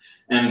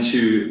and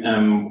to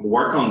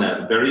work on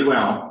that very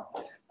well.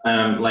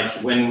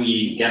 Like when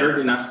we gathered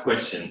enough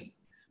questions,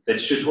 that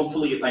should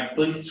hopefully, like,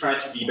 please try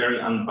to be very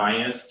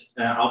unbiased,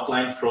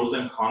 outline pros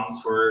and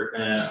cons for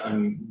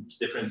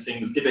different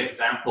things, give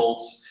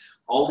examples.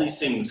 All these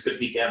things could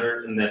be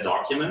gathered in that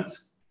document.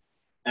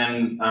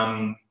 And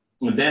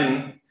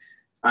then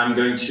I'm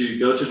going to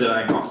go to the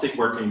diagnostic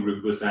working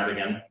group with that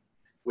again.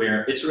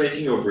 We're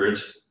iterating over it,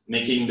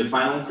 making the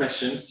final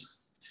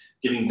questions,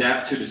 giving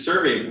that to the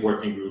survey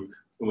working group,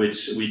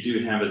 which we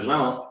do have as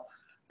well,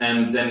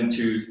 and then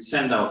to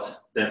send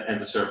out that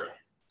as a survey.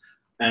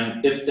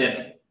 And if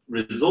that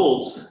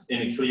results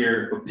in a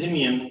clear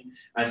opinion,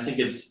 I think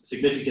it's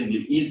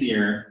significantly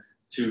easier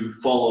to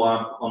follow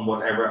up on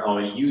whatever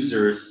our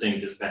users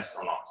think is best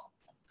or not.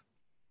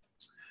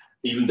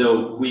 Even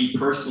though we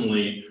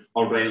personally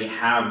already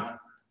have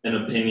an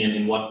opinion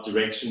in what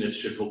direction it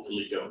should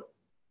hopefully go,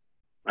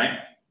 right?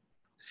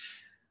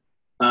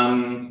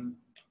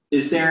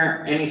 Is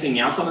there anything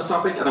else on this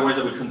topic? Otherwise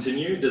I would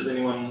continue. Does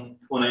anyone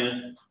want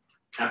to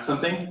add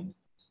something?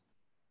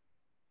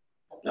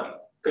 No,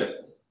 good.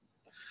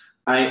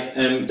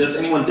 Does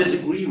anyone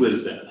disagree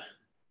with that,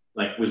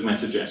 like with my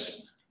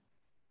suggestion?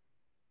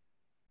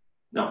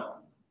 No.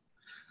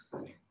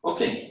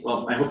 Okay.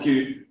 Well, I hope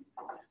you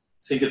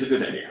think it's a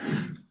good idea.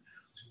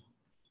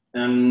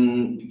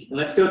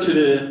 Let's go to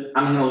the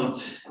unheld,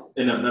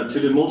 to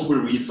the multiple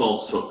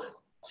results hook.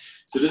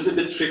 So this is a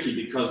bit tricky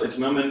because at the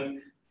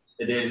moment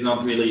there is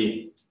not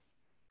really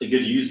a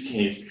good use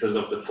case because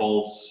of the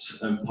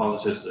false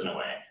positives in a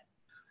way.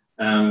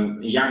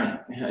 Yang,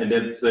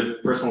 that's a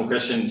personal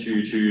question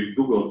to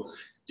Google.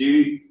 Do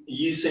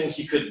you think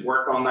you could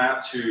work on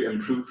that to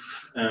improve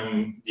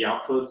the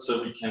output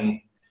so we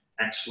can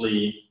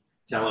actually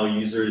tell our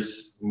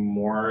users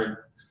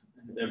more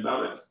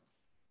about it?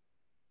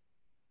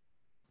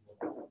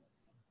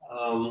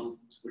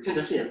 We can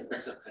definitely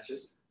accept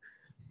patches.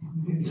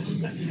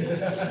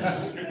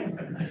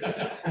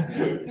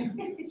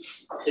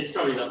 It's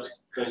probably not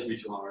going to be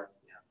too hard.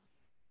 Yeah.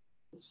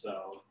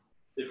 So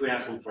if we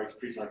have some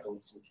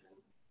pre-cycles, we can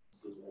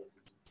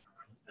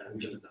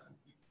do that.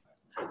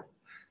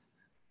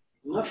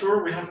 I'm not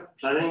sure. We have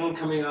planning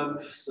coming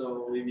up,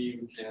 so maybe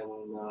we can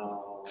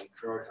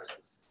prioritize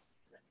this.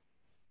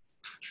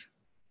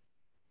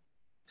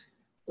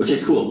 Okay,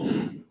 cool.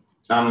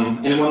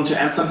 Anyone to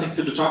add something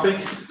to the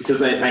topic?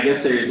 Because I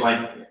guess there is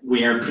like,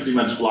 we are pretty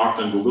much blocked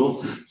on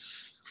Google.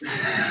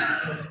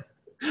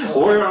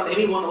 Or on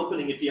anyone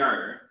opening a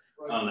PR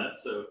on it.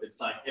 So it's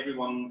like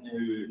everyone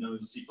who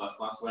knows C++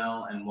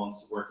 well and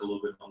wants to work a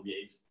little bit on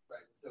V8.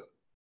 Right. So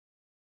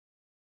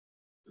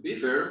to be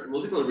fair,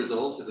 multiple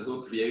results is a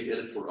hook V8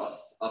 added for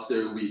us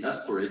after we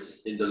asked for it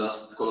in the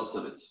last Collab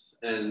Summit.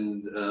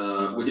 And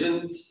we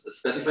didn't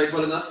specify it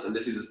well enough, and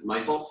this is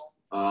my fault.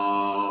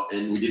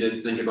 And we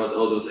didn't think about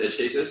all those edge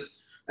cases.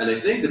 And I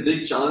think the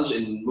big challenge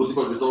in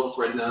multiple results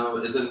right now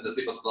isn't the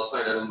C++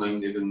 side. I don't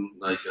mind even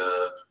like,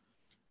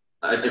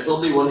 I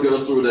probably won't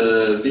go through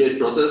the V8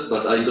 process,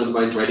 but I don't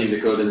mind writing the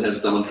code and have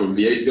someone from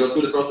V8 go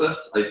through the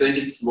process. I think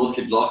it's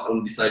mostly blocked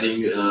on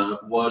deciding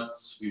what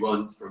we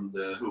want from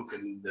the hook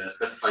and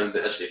specifying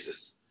the edge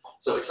cases.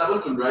 So if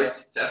someone could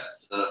write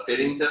tests,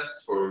 failing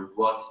tests for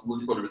what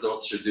multiple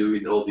results should do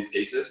in all these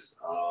cases,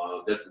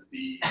 that would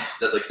be,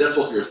 that's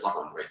what we're stuck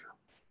on right now.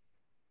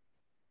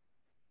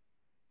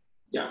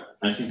 Yeah,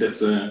 I think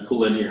that's a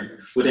cool idea.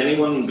 Would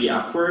anyone be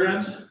up for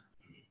that?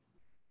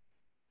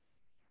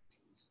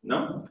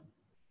 No?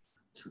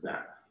 Too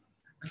bad.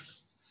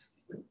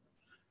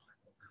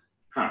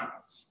 Huh.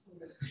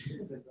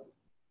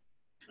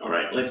 All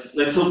right,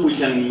 let's hope we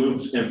can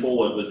move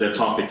forward with that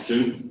topic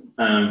soon,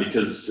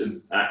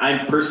 because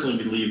I personally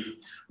believe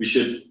we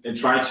should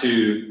try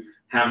to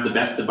have the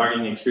best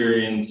debugging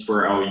experience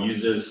for our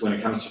users when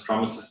it comes to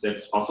promises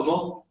that's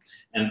possible,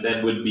 and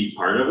that would be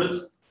part of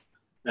it.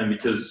 And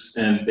because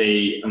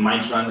they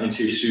might run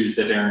into issues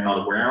that they're not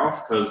aware of,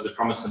 because the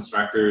promise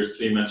constructor is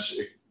pretty much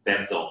a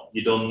dead zone.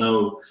 You don't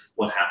know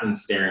what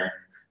happens there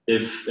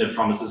if a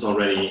promise is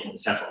already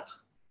settled,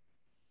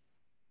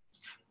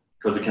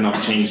 because it cannot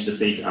change the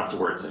state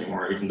afterwards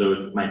anymore, even though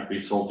it might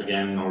resolve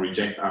again or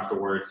reject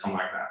afterwards, something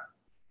like that.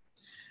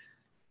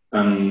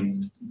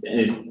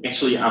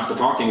 Actually, after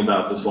talking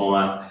about this for a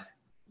while,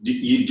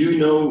 you do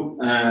know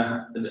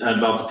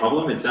about the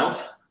problem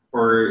itself?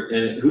 Or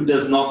who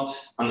does not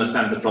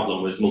understand the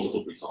problem with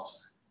multiple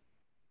resolves?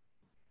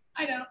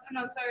 I don't. I'm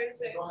not sorry to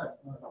say. Go ahead.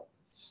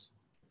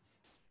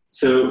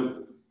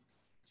 So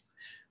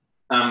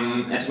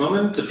at the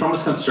moment, the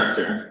promise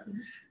constructor,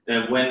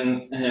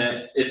 when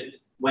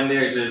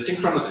there's a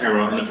synchronous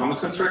error in the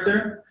promise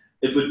constructor,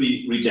 it would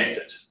be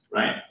rejected,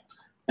 right?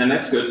 And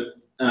that's good.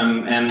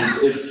 And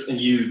if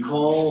you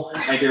call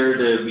either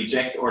the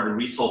reject or the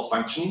resolve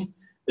function,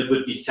 it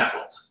would be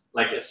settled.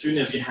 Like as soon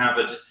as you have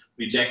it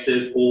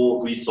rejected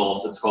or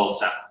resolved, it's called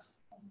settled.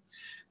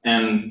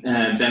 And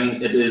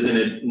then it is in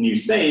a new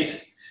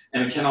state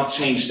and it cannot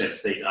change that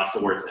state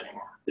afterwards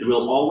anymore. It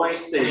will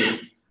always stay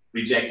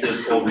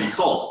rejected or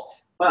resolved.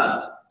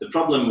 But the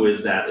problem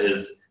with that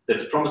is that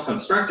the promise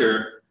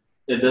constructor,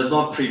 it does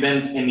not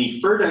prevent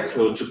any further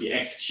code to be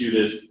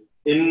executed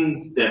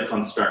in that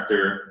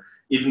constructor,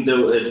 even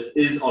though it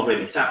is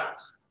already settled.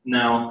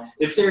 Now,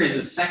 if there is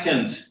a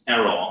second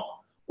error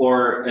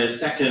or a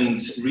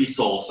second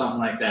resolve, something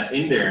like that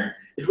in there,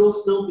 it will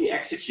still be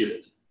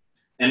executed.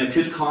 And it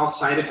could cause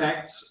side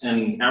effects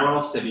and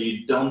errors that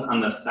you don't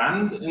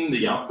understand in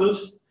the output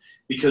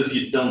because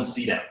you don't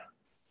see them.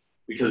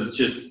 Because it's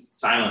just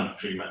silent,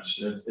 pretty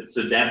much. It's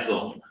a dead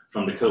zone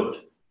from the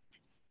code.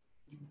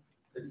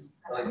 It's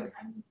like,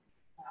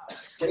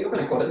 can you open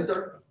a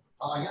Collaborator?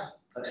 Yeah.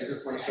 I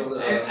just want to show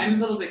the. I'm a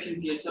little bit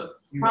confused. So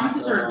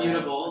promises are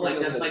immutable. Like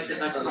that's like the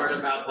best part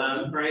about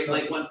them, right?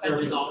 Like once they're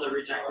resolved or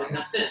rejected,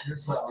 that's it.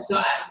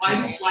 So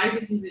why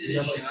is this even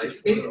an issue?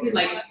 It's basically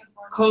like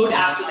code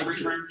after the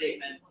return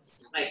statement.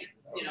 Like,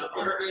 you know,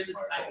 or is this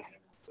like...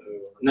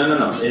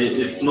 No.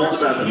 It's not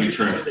about the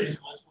return statement.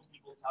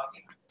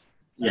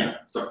 Yeah,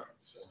 sorry.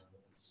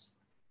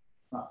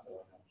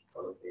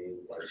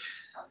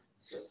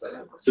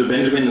 So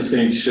Benjamin is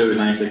going to show a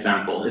nice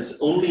example.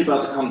 It's only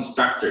about the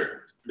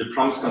constructor, the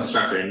promise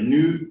constructor, a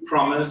new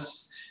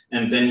promise,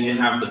 and then you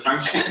have the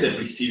function that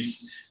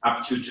receives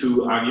up to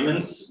 2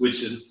 arguments,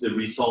 which is the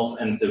resolve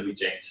and the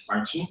reject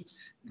function,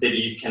 that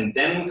you can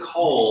then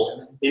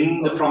call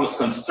in the promise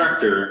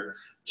constructor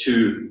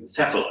to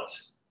settle it.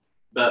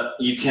 But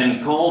you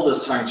can call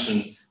this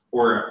function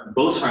or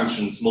both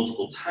functions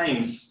multiple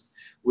times,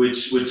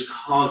 which would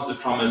cause the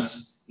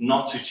promise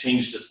not to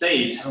change the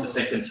state the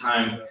second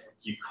time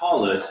you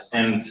call it,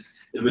 and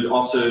it would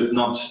also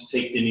not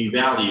take the new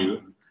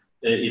value.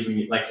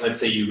 Even like, let's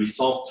say you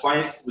resolve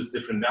twice with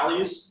different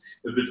values,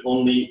 it would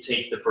only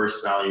take the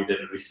first value that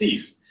it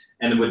received,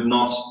 and it would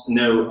not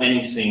know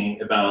anything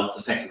about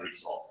the second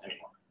resolve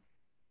anymore.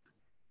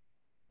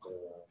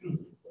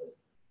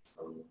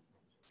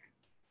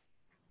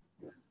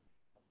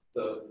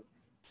 So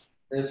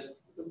if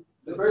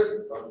the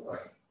first,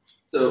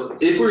 so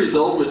if we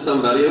resolve with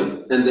some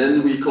value and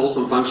then we call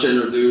some function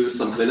or do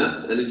some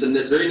cleanup, and it's a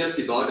very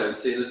nasty bug, I've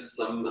seen it in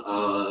some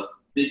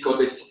big code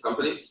bases of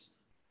companies,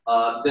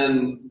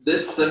 then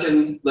this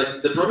second,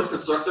 like the promise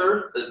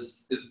constructor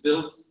is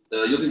built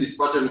using this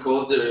pattern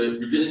called the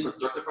revealing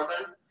constructor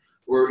pattern,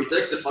 where it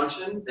takes the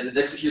function and it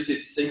executes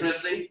it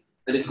synchronously,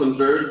 and it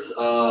converts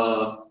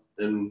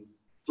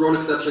thrown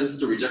exceptions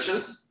to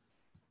rejections.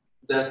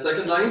 That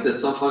second line, that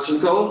some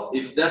function call,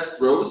 if that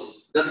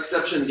throws, that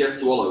exception gets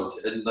swallowed,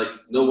 and like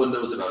no one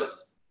knows about it.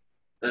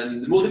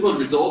 And the multiple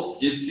results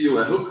gives you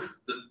a hook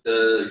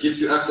that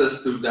gives you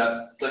access to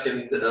that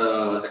second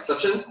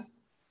exception.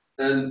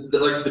 And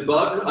the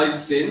bug I've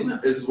seen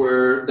is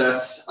where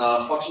that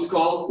function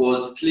call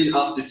was clean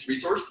up this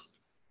resource.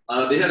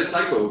 They had a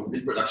typo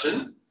in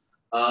production.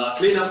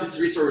 Clean up this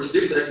resource,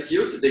 didn't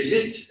execute, they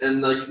did it,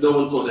 and like no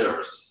one saw the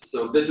errors.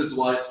 So this is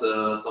why it's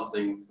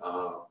something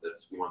that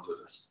we want to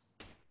address.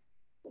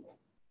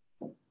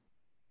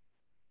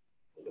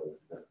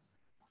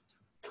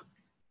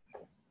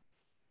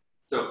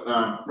 So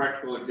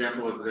practical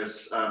example of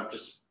this,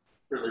 just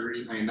fairly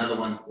recently, another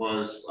one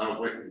was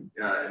in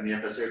the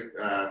FSA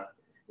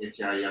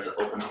API, you have to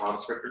open a file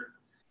descriptor,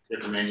 you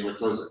have to manually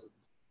close it,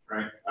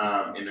 right?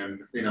 And in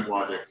the cleanup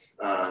logic,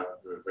 the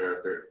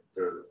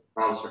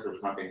file descriptor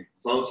was not being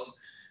closed,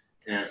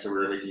 and so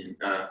we're leaking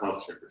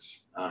file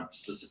descriptors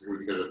specifically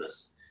because of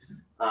this.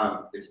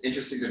 It's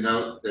interesting to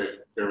note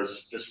that there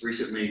was just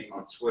recently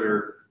on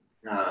Twitter,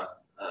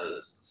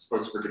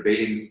 folks were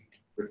debating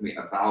with me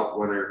about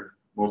whether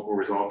multiple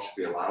resolve should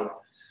be allowed.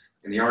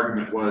 And the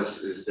argument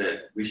is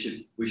that we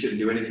shouldn't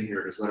do anything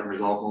here, just let them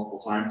resolve multiple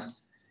times.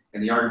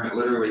 And the argument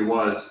literally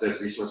was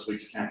that resource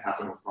leaks can't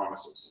happen with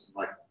promises.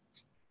 Like,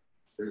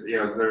 you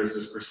know, there's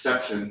this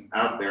perception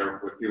out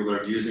there with people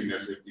that are using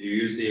this. If you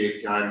use the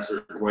API in a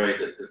certain way,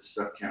 that this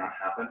stuff cannot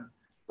happen.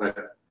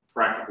 But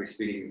practically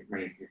speaking, I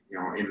mean, you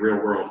know, in real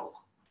world,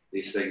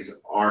 these things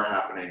are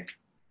happening,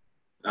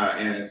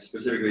 and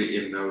specifically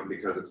in Node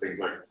because of things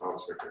like the file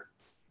descriptor.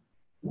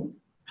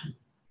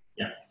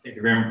 Yeah, thank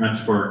you very much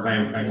for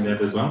clarifying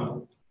that as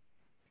well.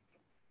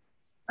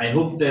 I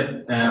hope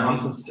that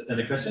answers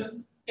the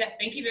questions. Yeah,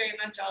 thank you very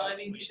much, all. I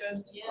think we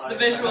showed the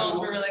visuals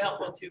were really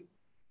helpful too.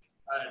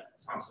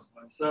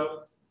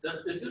 So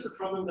is this a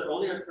problem that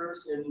only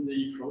occurs in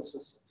the promise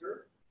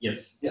constructor?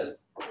 Yes.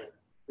 Yes.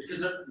 Because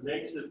that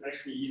makes it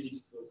actually easy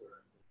to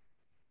filter.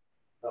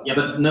 Yeah,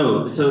 but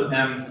no. So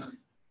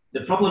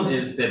the problem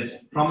is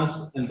that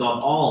promise and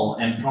 .all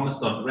and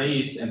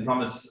promise.raise and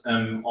promise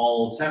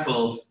all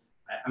settled.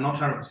 I'm not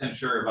 100%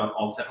 sure about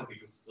all settled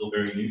because it's still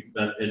very new,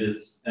 but it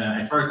is,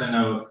 as far as I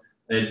know,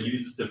 it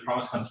uses the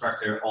promise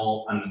constructor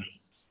all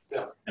underneath.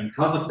 Yeah. And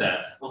because of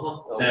that,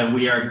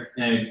 we are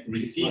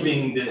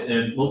receiving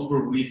the multiple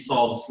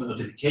resolves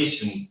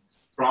notifications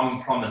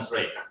from promise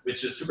raise,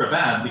 which is super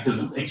bad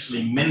because it's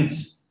actually meant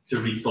to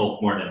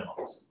resolve more than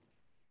once.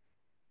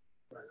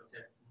 Right,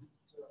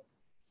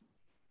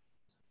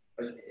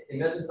 okay.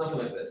 Imagine something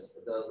like this.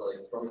 It does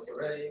like promise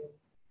array,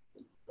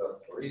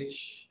 dot for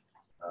each.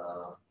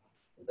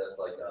 And that's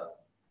like a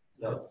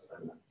note.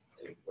 And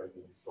when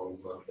you install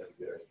it on the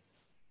computer.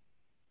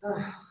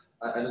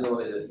 I don't know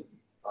what it is.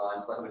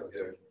 I'm stuck on the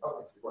computer.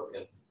 Oh, it works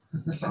again.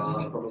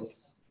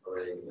 Promise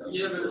array.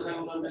 Yeah, but if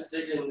I'm not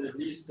mistaken, at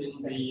least in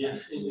the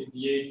VAT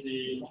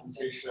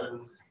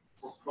implementation,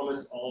 for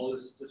promise all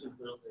is different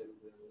built in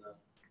the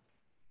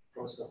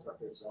promise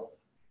constructor itself.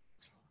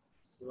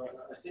 So I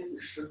think we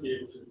should be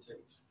able to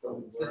detect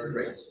from This is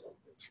race,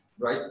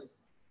 right?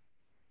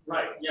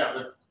 Right,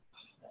 yeah,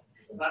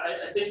 but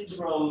I think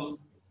from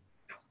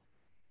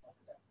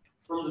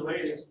the way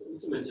it's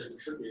implemented, we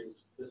should be able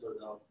to filter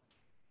it out.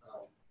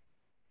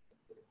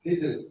 Please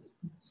do.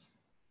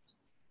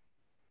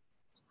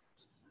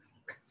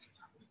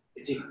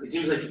 It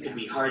seems like it could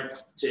be hard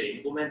to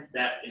implement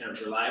that in a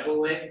reliable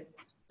way.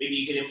 Maybe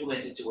you could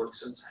implement it to work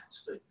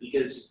sometimes, but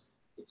because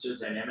it's so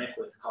dynamic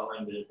with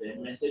calling the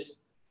then method,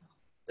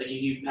 like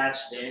if you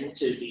patch then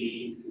to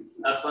be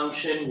a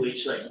function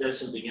which like does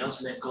something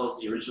else and then calls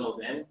the original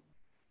then,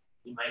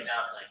 you might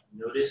not like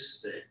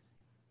notice that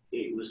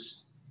it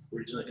was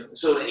originally coming.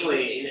 So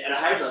anyway, at a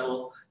higher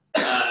level,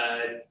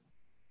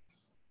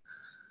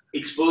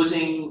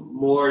 exposing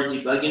more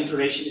debug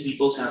information to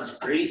people sounds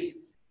great.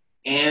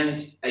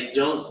 And I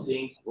don't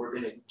think we're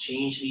going to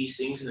change these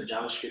things in the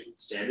JavaScript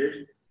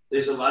standard.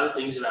 There's a lot of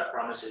things about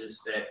promises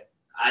that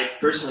I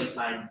personally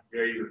find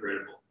very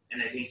regrettable.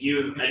 And I think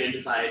you've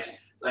identified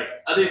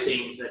like other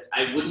things that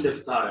I wouldn't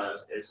have thought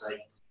of as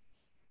like,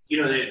 you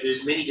know,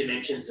 there's many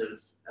dimensions of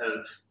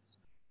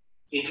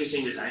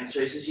interesting design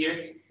choices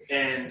here.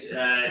 And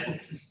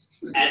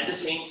at the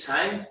same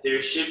time,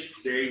 they're shipped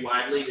very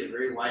widely, they're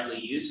very widely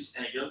used,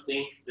 and I don't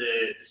think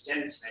the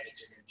standard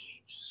semantics are going to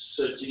change.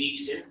 So to the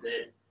extent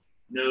that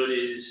Node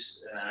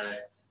is,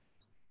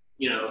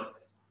 you know,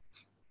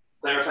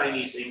 clarifying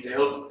these things, I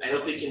hope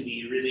it can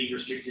be really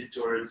restricted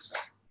towards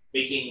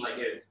making like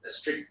a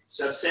strict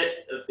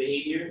subset of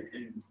behavior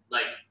and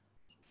like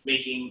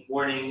making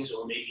warnings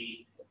or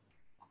maybe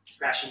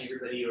crashing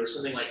everybody or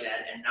something like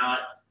that, and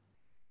not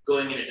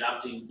going and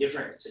adopting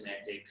different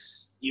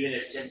semantics, even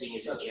as tempting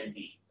as it can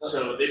be.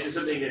 So this is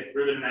something that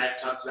Ruben and I have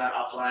talked about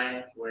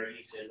offline, where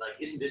he said, like,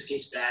 isn't this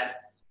case bad?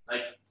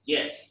 Like,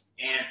 yes,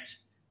 and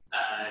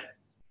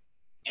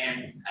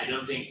I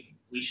don't think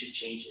we should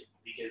change it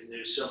because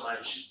there's so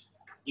much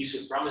use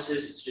of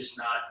promises. It's just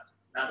not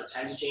the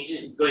time to change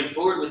it. Going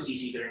forward with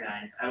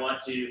TC39, I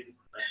want to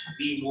like,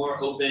 be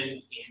more open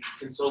in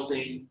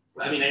consulting.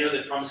 I mean, I know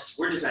that promises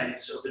were designed in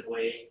this open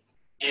way,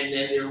 and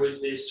then there was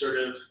this sort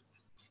of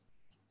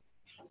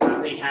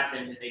something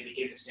happened and they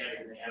became the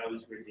standard and they had all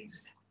these weird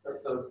things in it.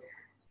 So,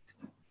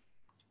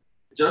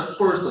 just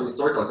for some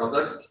historical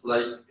context,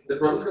 like the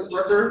promise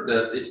constructor,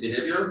 its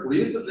behavior, we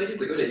used to think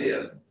it's a good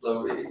idea.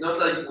 So it's not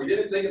like we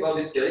didn't think about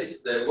this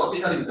case. That what we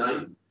had in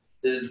mind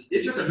is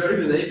if you're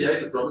converting an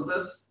API to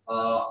promises,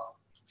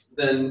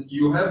 then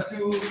you have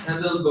to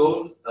handle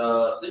both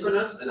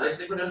synchronous and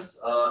asynchronous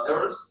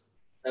errors.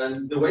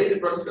 And the way the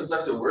promise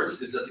constructor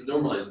works is that it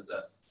normalizes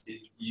that.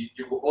 You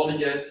only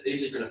get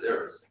asynchronous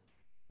errors.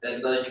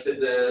 And like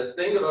the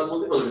thing about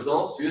multiple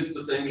results, we used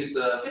to think it's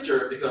a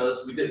feature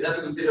because we didn't have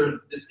to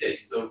consider this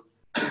case. So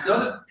it's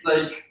not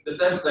like the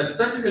fact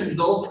you can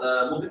resolve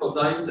multiple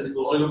times and it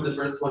will only look the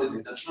first one is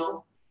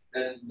intentional.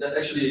 And that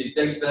actually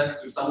takes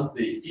back to some of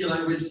the E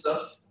language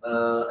stuff.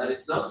 And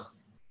it's not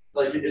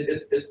like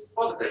it's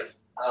positive.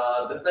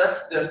 the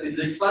fact that it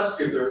leaks file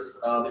descriptors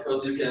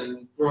because you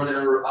can throw an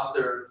error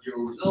after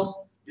your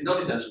result is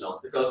not intentional,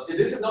 because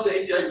this is not the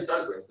API we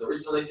started with. The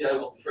original API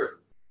was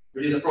deferred.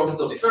 We did a promise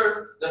of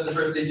defer. That's the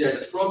first API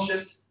that Chrome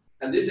shipped,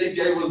 and this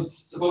API was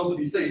supposed to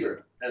be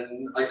safer.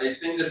 And I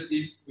think that if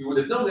we would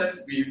have known that,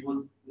 we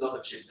would not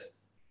have shipped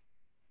this.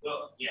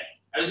 Well, yeah,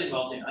 I was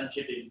involved in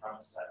unshipping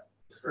promise type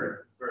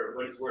for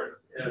what it's worth.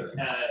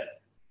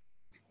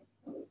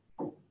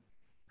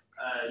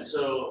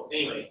 So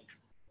anyway,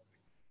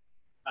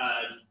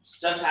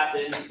 stuff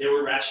happened. There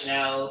were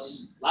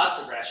rationales,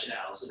 lots of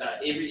rationales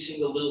about every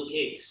single little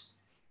case,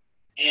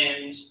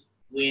 and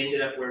we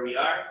ended up where we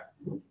are.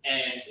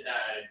 And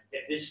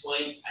at this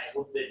point, I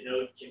hope that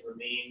Node can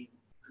remain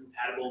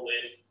compatible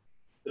with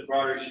the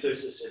broader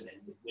ecosystem,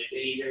 and with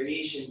any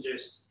variation,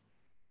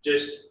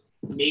 just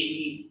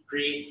maybe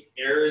create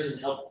errors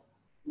and help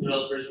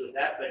developers with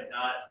that, but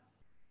not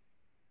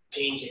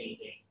change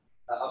anything.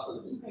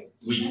 Absolutely.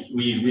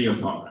 We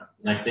reaffirm that.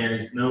 Like, there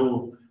is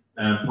no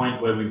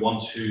point where we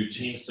want to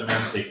change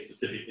semantics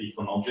specifically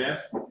for Node.js.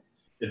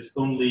 It's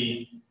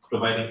only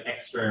providing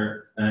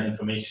extra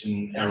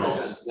information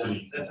errors.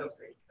 That sounds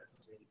great.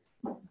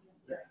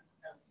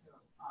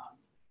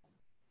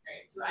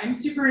 So I'm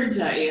super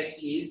into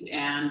ASTs,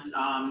 and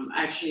I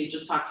actually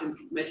just talked to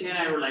Mete, and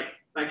I were like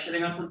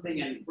shitting on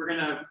something, and we're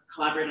gonna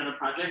collaborate on a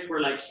project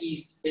where like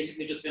he's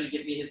basically just gonna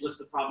give me his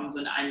list of problems,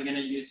 and I'm gonna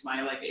use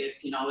my like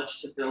AST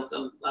knowledge to build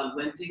a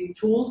linting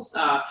tools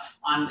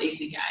on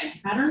async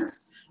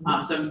anti-patterns.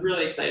 So I'm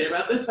really excited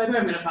about this. By the way,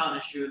 I'm gonna file an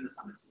issue in the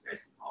summit so you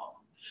guys can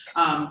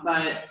follow.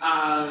 But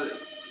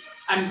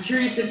I'm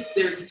curious if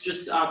there's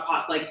just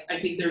like, I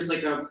think there's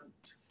like a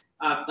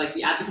like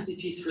the advocacy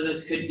piece for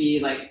this could be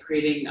like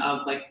creating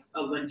like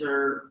a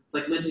linter,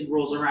 like linting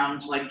rules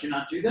around like do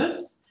not do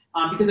this.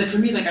 Because like for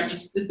me, like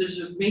there's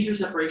a major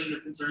separation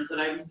of concerns that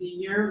I'm seeing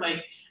here.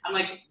 Like I'm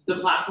like, the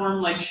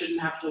platform like shouldn't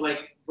have to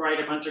like write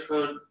a bunch of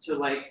code to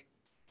like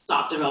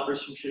stop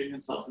developers from shooting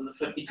themselves in the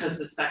foot because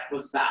the spec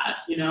was bad.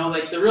 You know,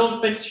 like the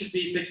real fix should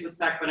be fix the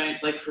spec, but I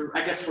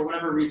guess for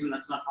whatever reason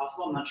that's not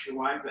possible. I'm not sure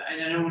why, but I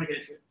don't want to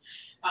get into it.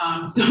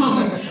 So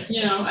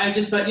you know, I'm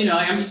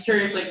just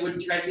curious, like,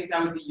 would you guys think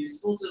that would be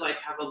useful to like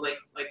have a like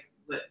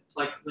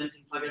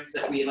linting plugins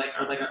that we like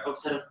are like a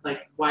set of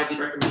like widely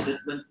recommended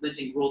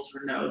linting rules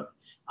for Node,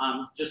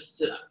 just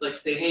to like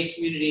say, hey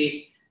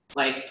community,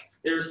 like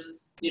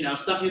there's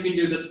stuff you can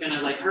do that's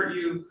gonna like hurt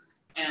you,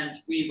 and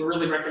we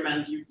really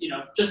recommend you,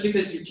 just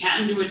because you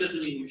can do it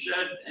doesn't mean you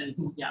should, and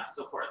yeah,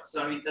 so forth.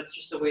 So I mean, that's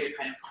just a way to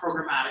kind of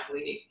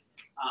programmatically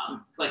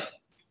like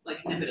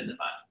nip it in the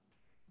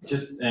bud.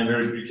 Just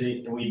very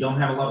briefly, we don't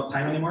have a lot of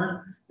time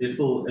anymore. There's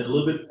still a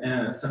little bit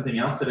something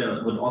else that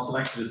I would also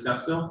like to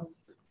discuss still.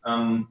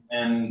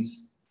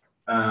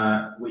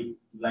 We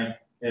like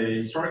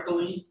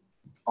historically,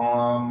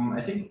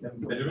 I think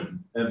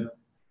Benjamin,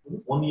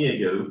 1 year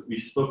ago we've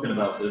spoken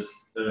about this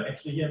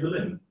actually here in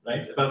Berlin,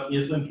 right? About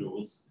ESLint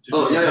rules.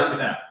 Oh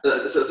yeah.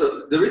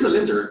 So there is a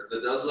linter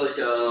that does like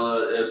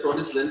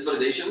promise lint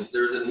validations.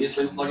 There's an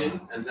ESLint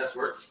plugin, and that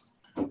works.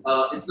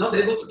 It's not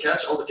able to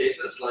catch all the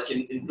cases. Like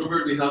in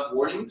Bluebird, we have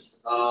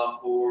warnings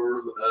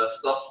for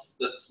stuff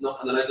that's not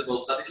analyzable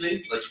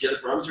statically. Like you get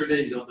a parameter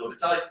name, you don't know the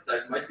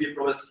type might be a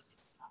promise.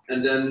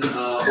 And then,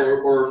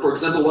 or for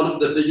example, one of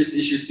the biggest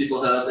issues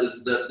people have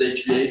is that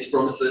they create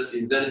promises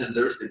in then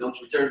handlers, they don't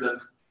return them,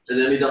 and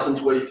then it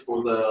doesn't wait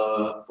for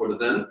the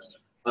then.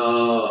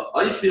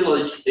 I feel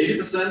like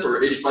 80% or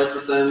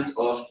 85%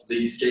 of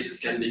these cases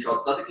can be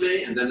caught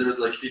statically, and then there's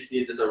like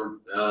 15 that are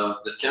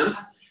that can't.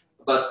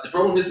 But the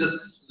problem is that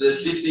the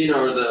 15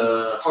 are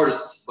the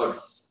hardest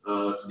bugs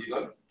to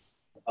debug.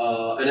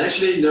 And I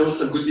actually know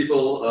some good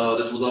people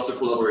that would love to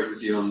collaborate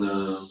with you on,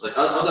 like,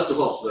 I'd love to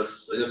help, but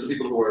I know some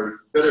people who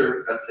are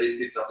better at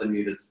AST stuff than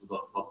me that would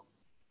love to help.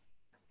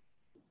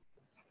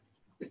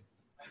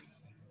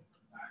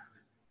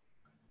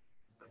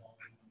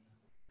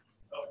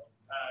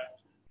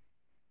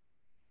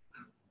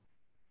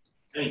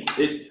 I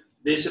mean,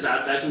 this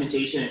about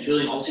documentation and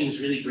tooling all seems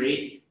really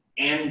great,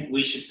 and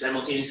we should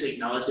simultaneously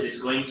acknowledge that it's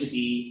going to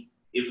be,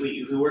 if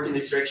we work in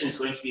this direction, it's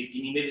going to be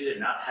opinionated and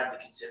not have the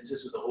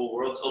consensus with the whole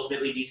world.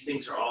 Ultimately, these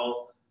things are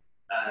all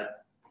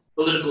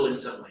political in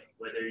some way,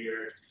 whether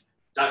you're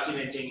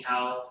documenting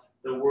how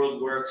the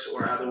world works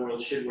or how the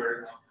world should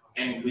work,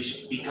 and we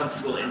should be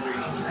comfortable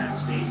entering into that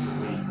space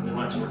if we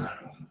want to work on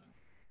it.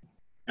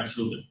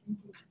 Absolutely.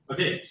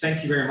 Okay,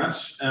 thank you very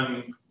much.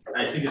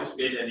 I think it's a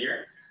great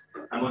idea.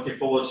 I'm looking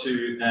forward to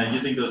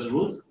using those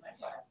rules.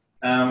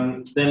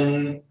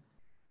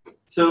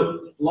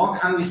 So log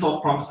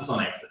unresolved promises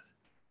on exit.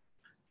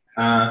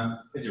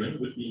 Benjamin,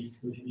 would you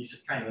be so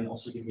kind and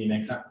also give me an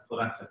example for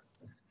that?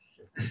 That's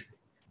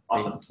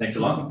awesome. Thanks a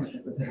lot.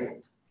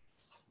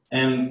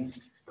 And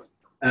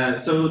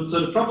so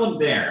the problem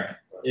there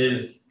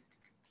is,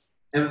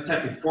 as I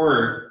said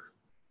before,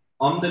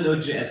 on the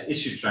Node.js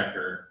issue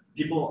tracker,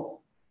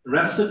 people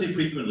relatively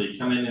frequently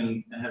come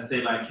in and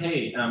say like,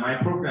 hey, my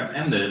program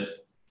ended,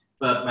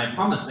 but my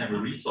promise never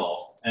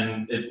resolved,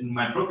 and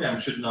my program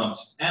should not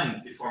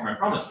end before my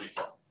promise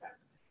resolved.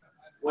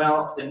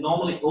 Well, it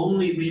normally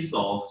only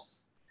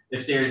resolves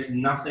if there's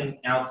nothing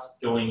else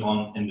going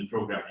on in the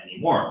program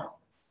anymore.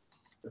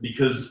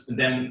 Because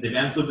then the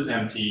event loop is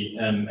empty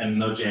and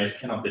Node.js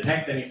cannot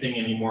detect anything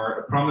anymore.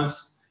 A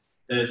promise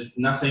is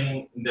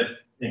nothing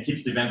that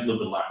keeps the event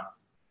loop alive.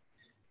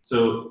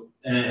 So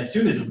as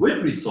soon as it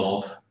would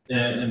resolve,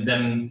 and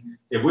then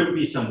there would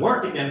be some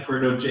work again for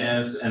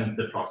Node.js and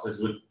the process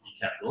would be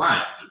kept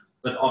alive.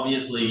 But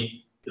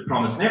obviously, the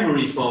promise never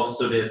resolves,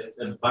 so there's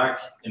a bug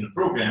in the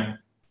program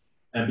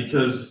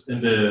because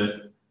in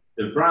the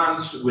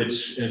branch,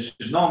 which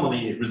should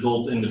normally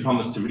result in the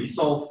promise to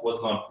resolve, was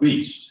not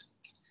reached.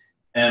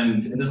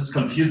 And this is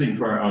confusing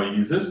for our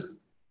users.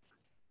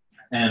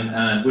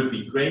 And it would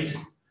be great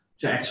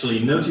to actually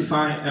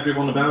notify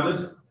everyone about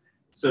it.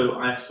 So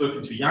I've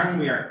spoken to Yang.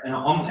 We are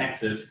on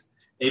exit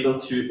able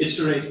to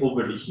iterate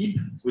over the heap,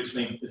 which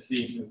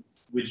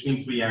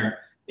means we are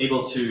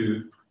able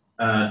to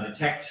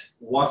detect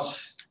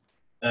what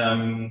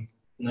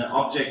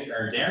objects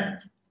are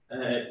there,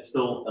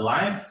 still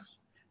alive,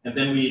 and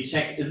then we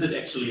check, is it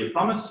actually a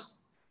promise?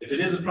 If it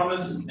is a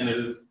promise and it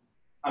is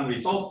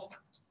unresolved,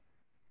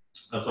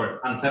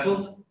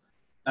 unsettled,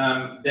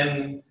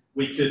 then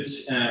we could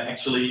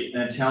actually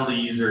tell the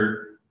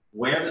user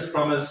where this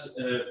promise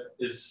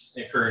is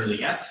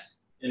currently at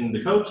in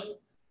the code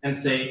and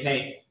say,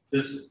 hey,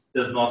 this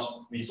does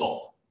not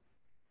resolve.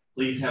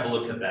 Please have a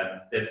look at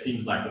that. That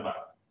seems like a bug.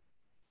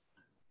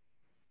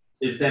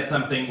 Is that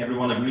something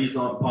everyone agrees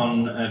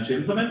upon to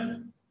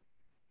implement?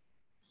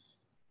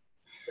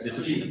 I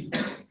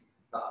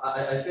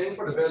think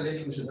for the very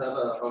least we should have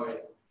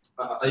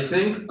I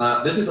think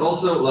this is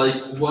also like,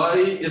 why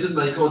isn't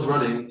my code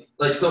running?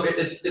 Like, so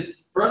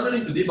it's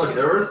frustrating to debug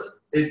errors.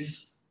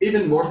 It's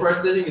even more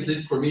frustrating, at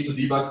least for me, to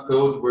debug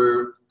code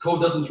where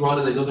code doesn't run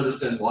and I don't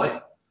understand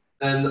why.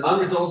 And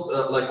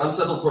unresolved, like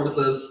unsettled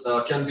promises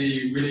can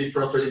be really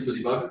frustrating to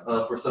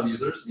debug for some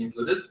users, me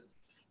included.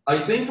 I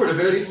think for the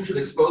very least we should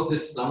expose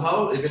this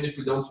somehow, even if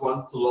we don't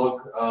want to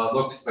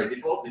log this by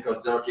default,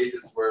 because there are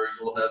cases where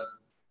you will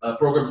have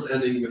programs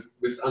ending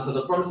with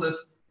unsettled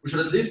promises. We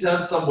should at least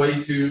have some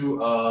way to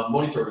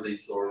monitor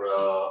this or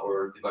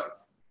debug it.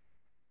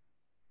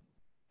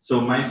 So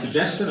my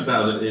suggestion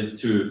about it is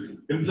to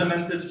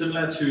implement it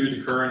similar to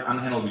the current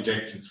unhandled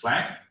rejections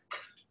flag,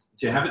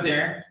 to have it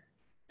there,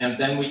 and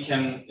then we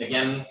can,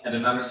 again, at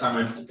another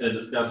summit,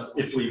 discuss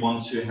if we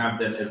want to have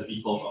that as a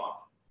default or not.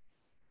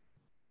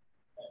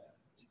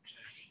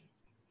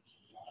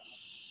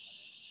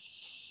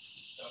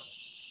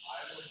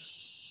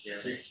 Yeah,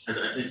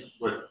 I think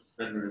what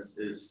Benjamin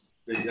is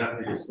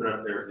exactly just put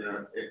up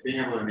there, being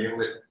able to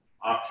enable it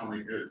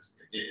optionally is,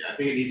 I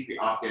think it needs to be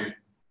opt-in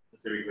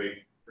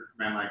specifically for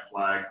command line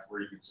flag,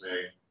 where you can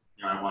say,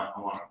 I want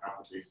to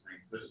accomplish these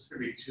things. There's just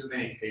going to be too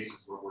many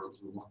cases where when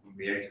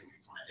we exit, we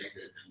want to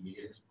exit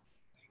immediately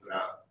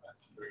without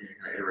doing any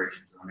kind of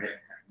iterations. So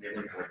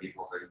enabling it by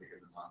default, I think,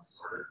 is a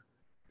non-starter.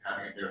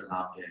 Having it there as an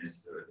opt-in is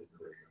the way to go.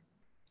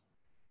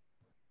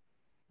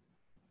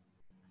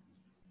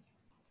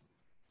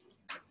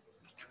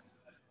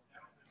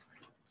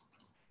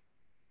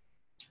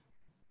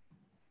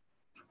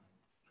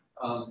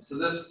 So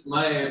this,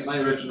 my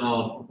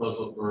original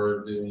proposal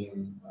for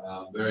doing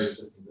various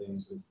different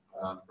things with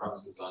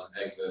promises on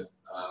exit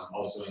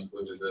also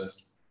included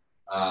this.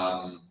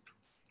 And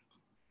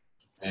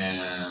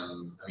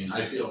I mean,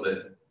 I feel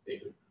that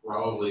it could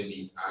probably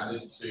be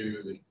added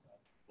to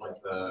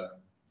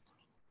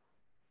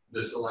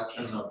the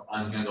selection of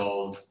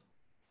unhandled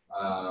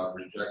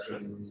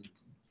rejection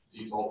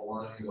default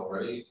warnings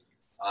already,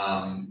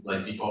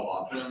 like default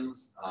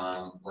options.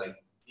 Like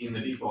in the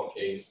default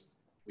case,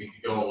 we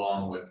could go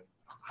along with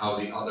how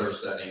the other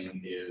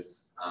setting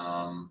is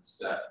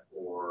set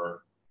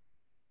for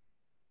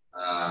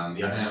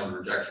the unhandled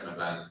rejection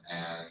event.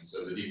 And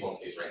so the default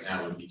case right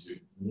now would be to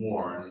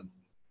warn,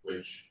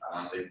 which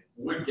they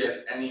would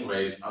get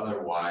anyways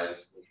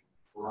otherwise, which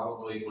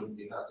probably wouldn't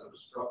be that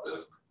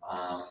disruptive.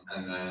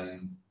 And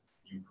then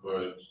you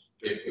could,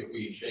 if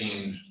we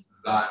changed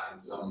that in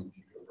some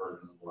future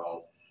version as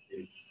well,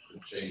 it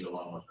could change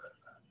along with it.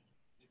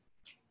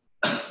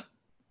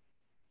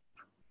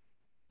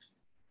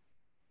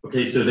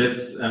 Okay, so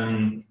that's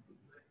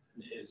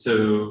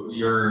so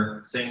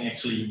you're saying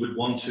actually you would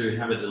want to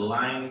have it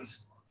aligned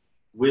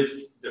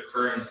with the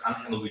current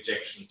unhandled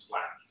rejections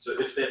flag. So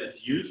if that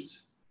is used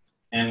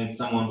and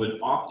someone would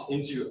opt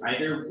into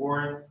either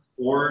warn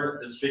or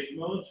the strict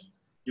mode,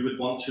 you would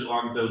want to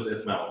log those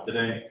as well. Did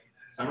I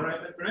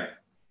summarize that correct?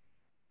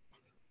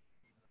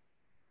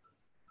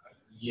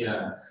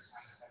 Yes.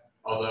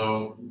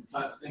 Although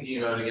thinking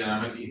about it again,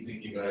 I might be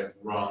thinking about it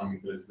wrong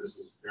because this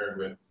was paired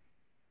with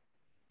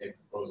a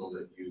proposal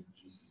that used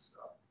GC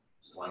stuff.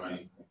 So I might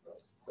need to think about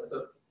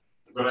it.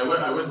 But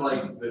I would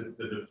like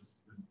the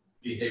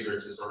behavior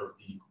to sort of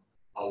be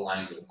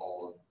aligned with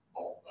all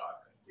of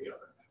that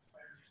together.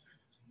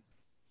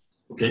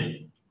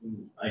 Okay.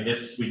 I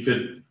guess we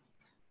could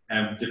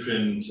have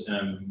different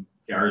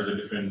PRs or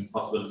different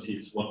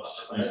possibilities what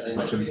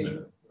to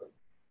implement.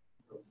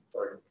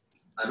 Sorry.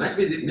 I might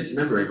be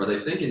misremembering, but I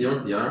think in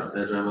your PR,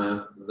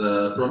 Jeremiah,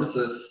 the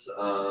promises,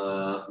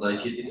 I'm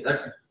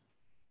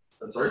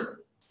sorry.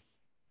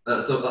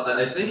 So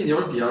I think in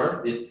your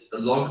PR, it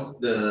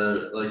logged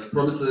the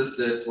promises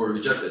that were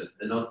rejected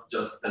and not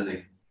just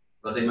pending.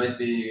 But I might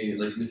be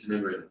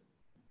misremembering.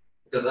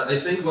 Because I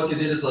think what you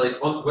did is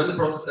when the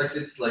process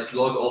exits, log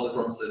all the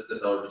promises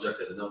that are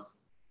rejected and not.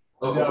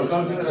 Oh, No,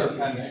 those are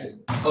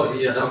pending. Oh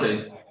yeah,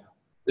 okay.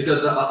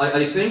 Because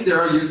I think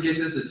there are use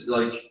cases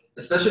that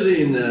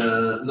especially in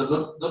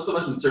not so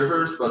much in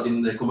servers, but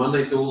in the command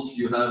line tools,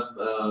 you have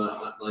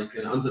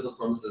unsettled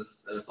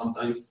promises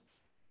sometimes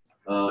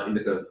in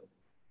the code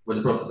when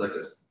the process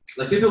exits.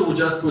 People will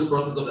just put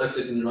process of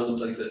exit in random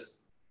places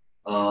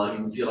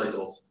in CLI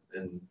tools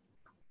and.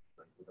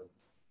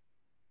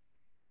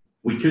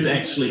 We could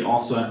actually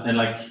also, and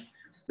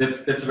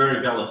that's a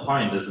very valid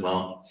point as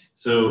well.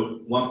 So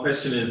one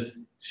question is,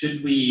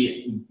 should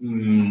we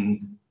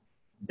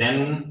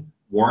then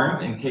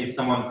warn in case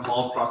someone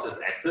called process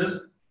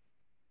exit?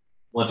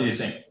 What do you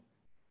think?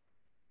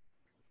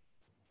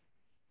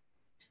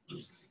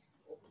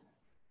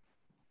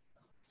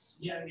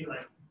 Yeah, I mean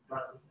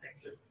process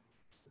exit.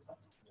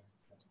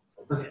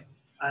 Okay.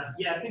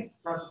 Yeah, I think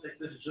process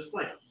exit is just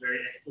very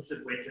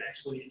explicit way to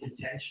actually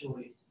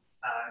intentionally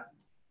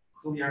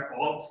clear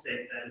all the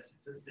state that is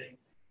existing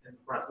in the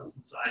process,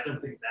 and so I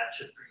don't think that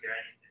should trigger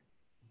anything.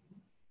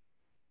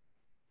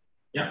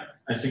 Yeah,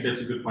 I think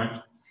that's a good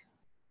point.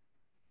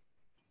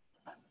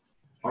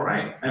 All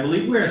right, I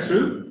believe we are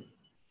through.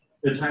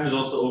 The time is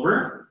also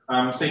over.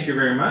 Thank you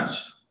very much.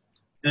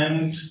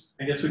 And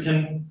I guess we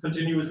can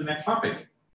continue with the next topic.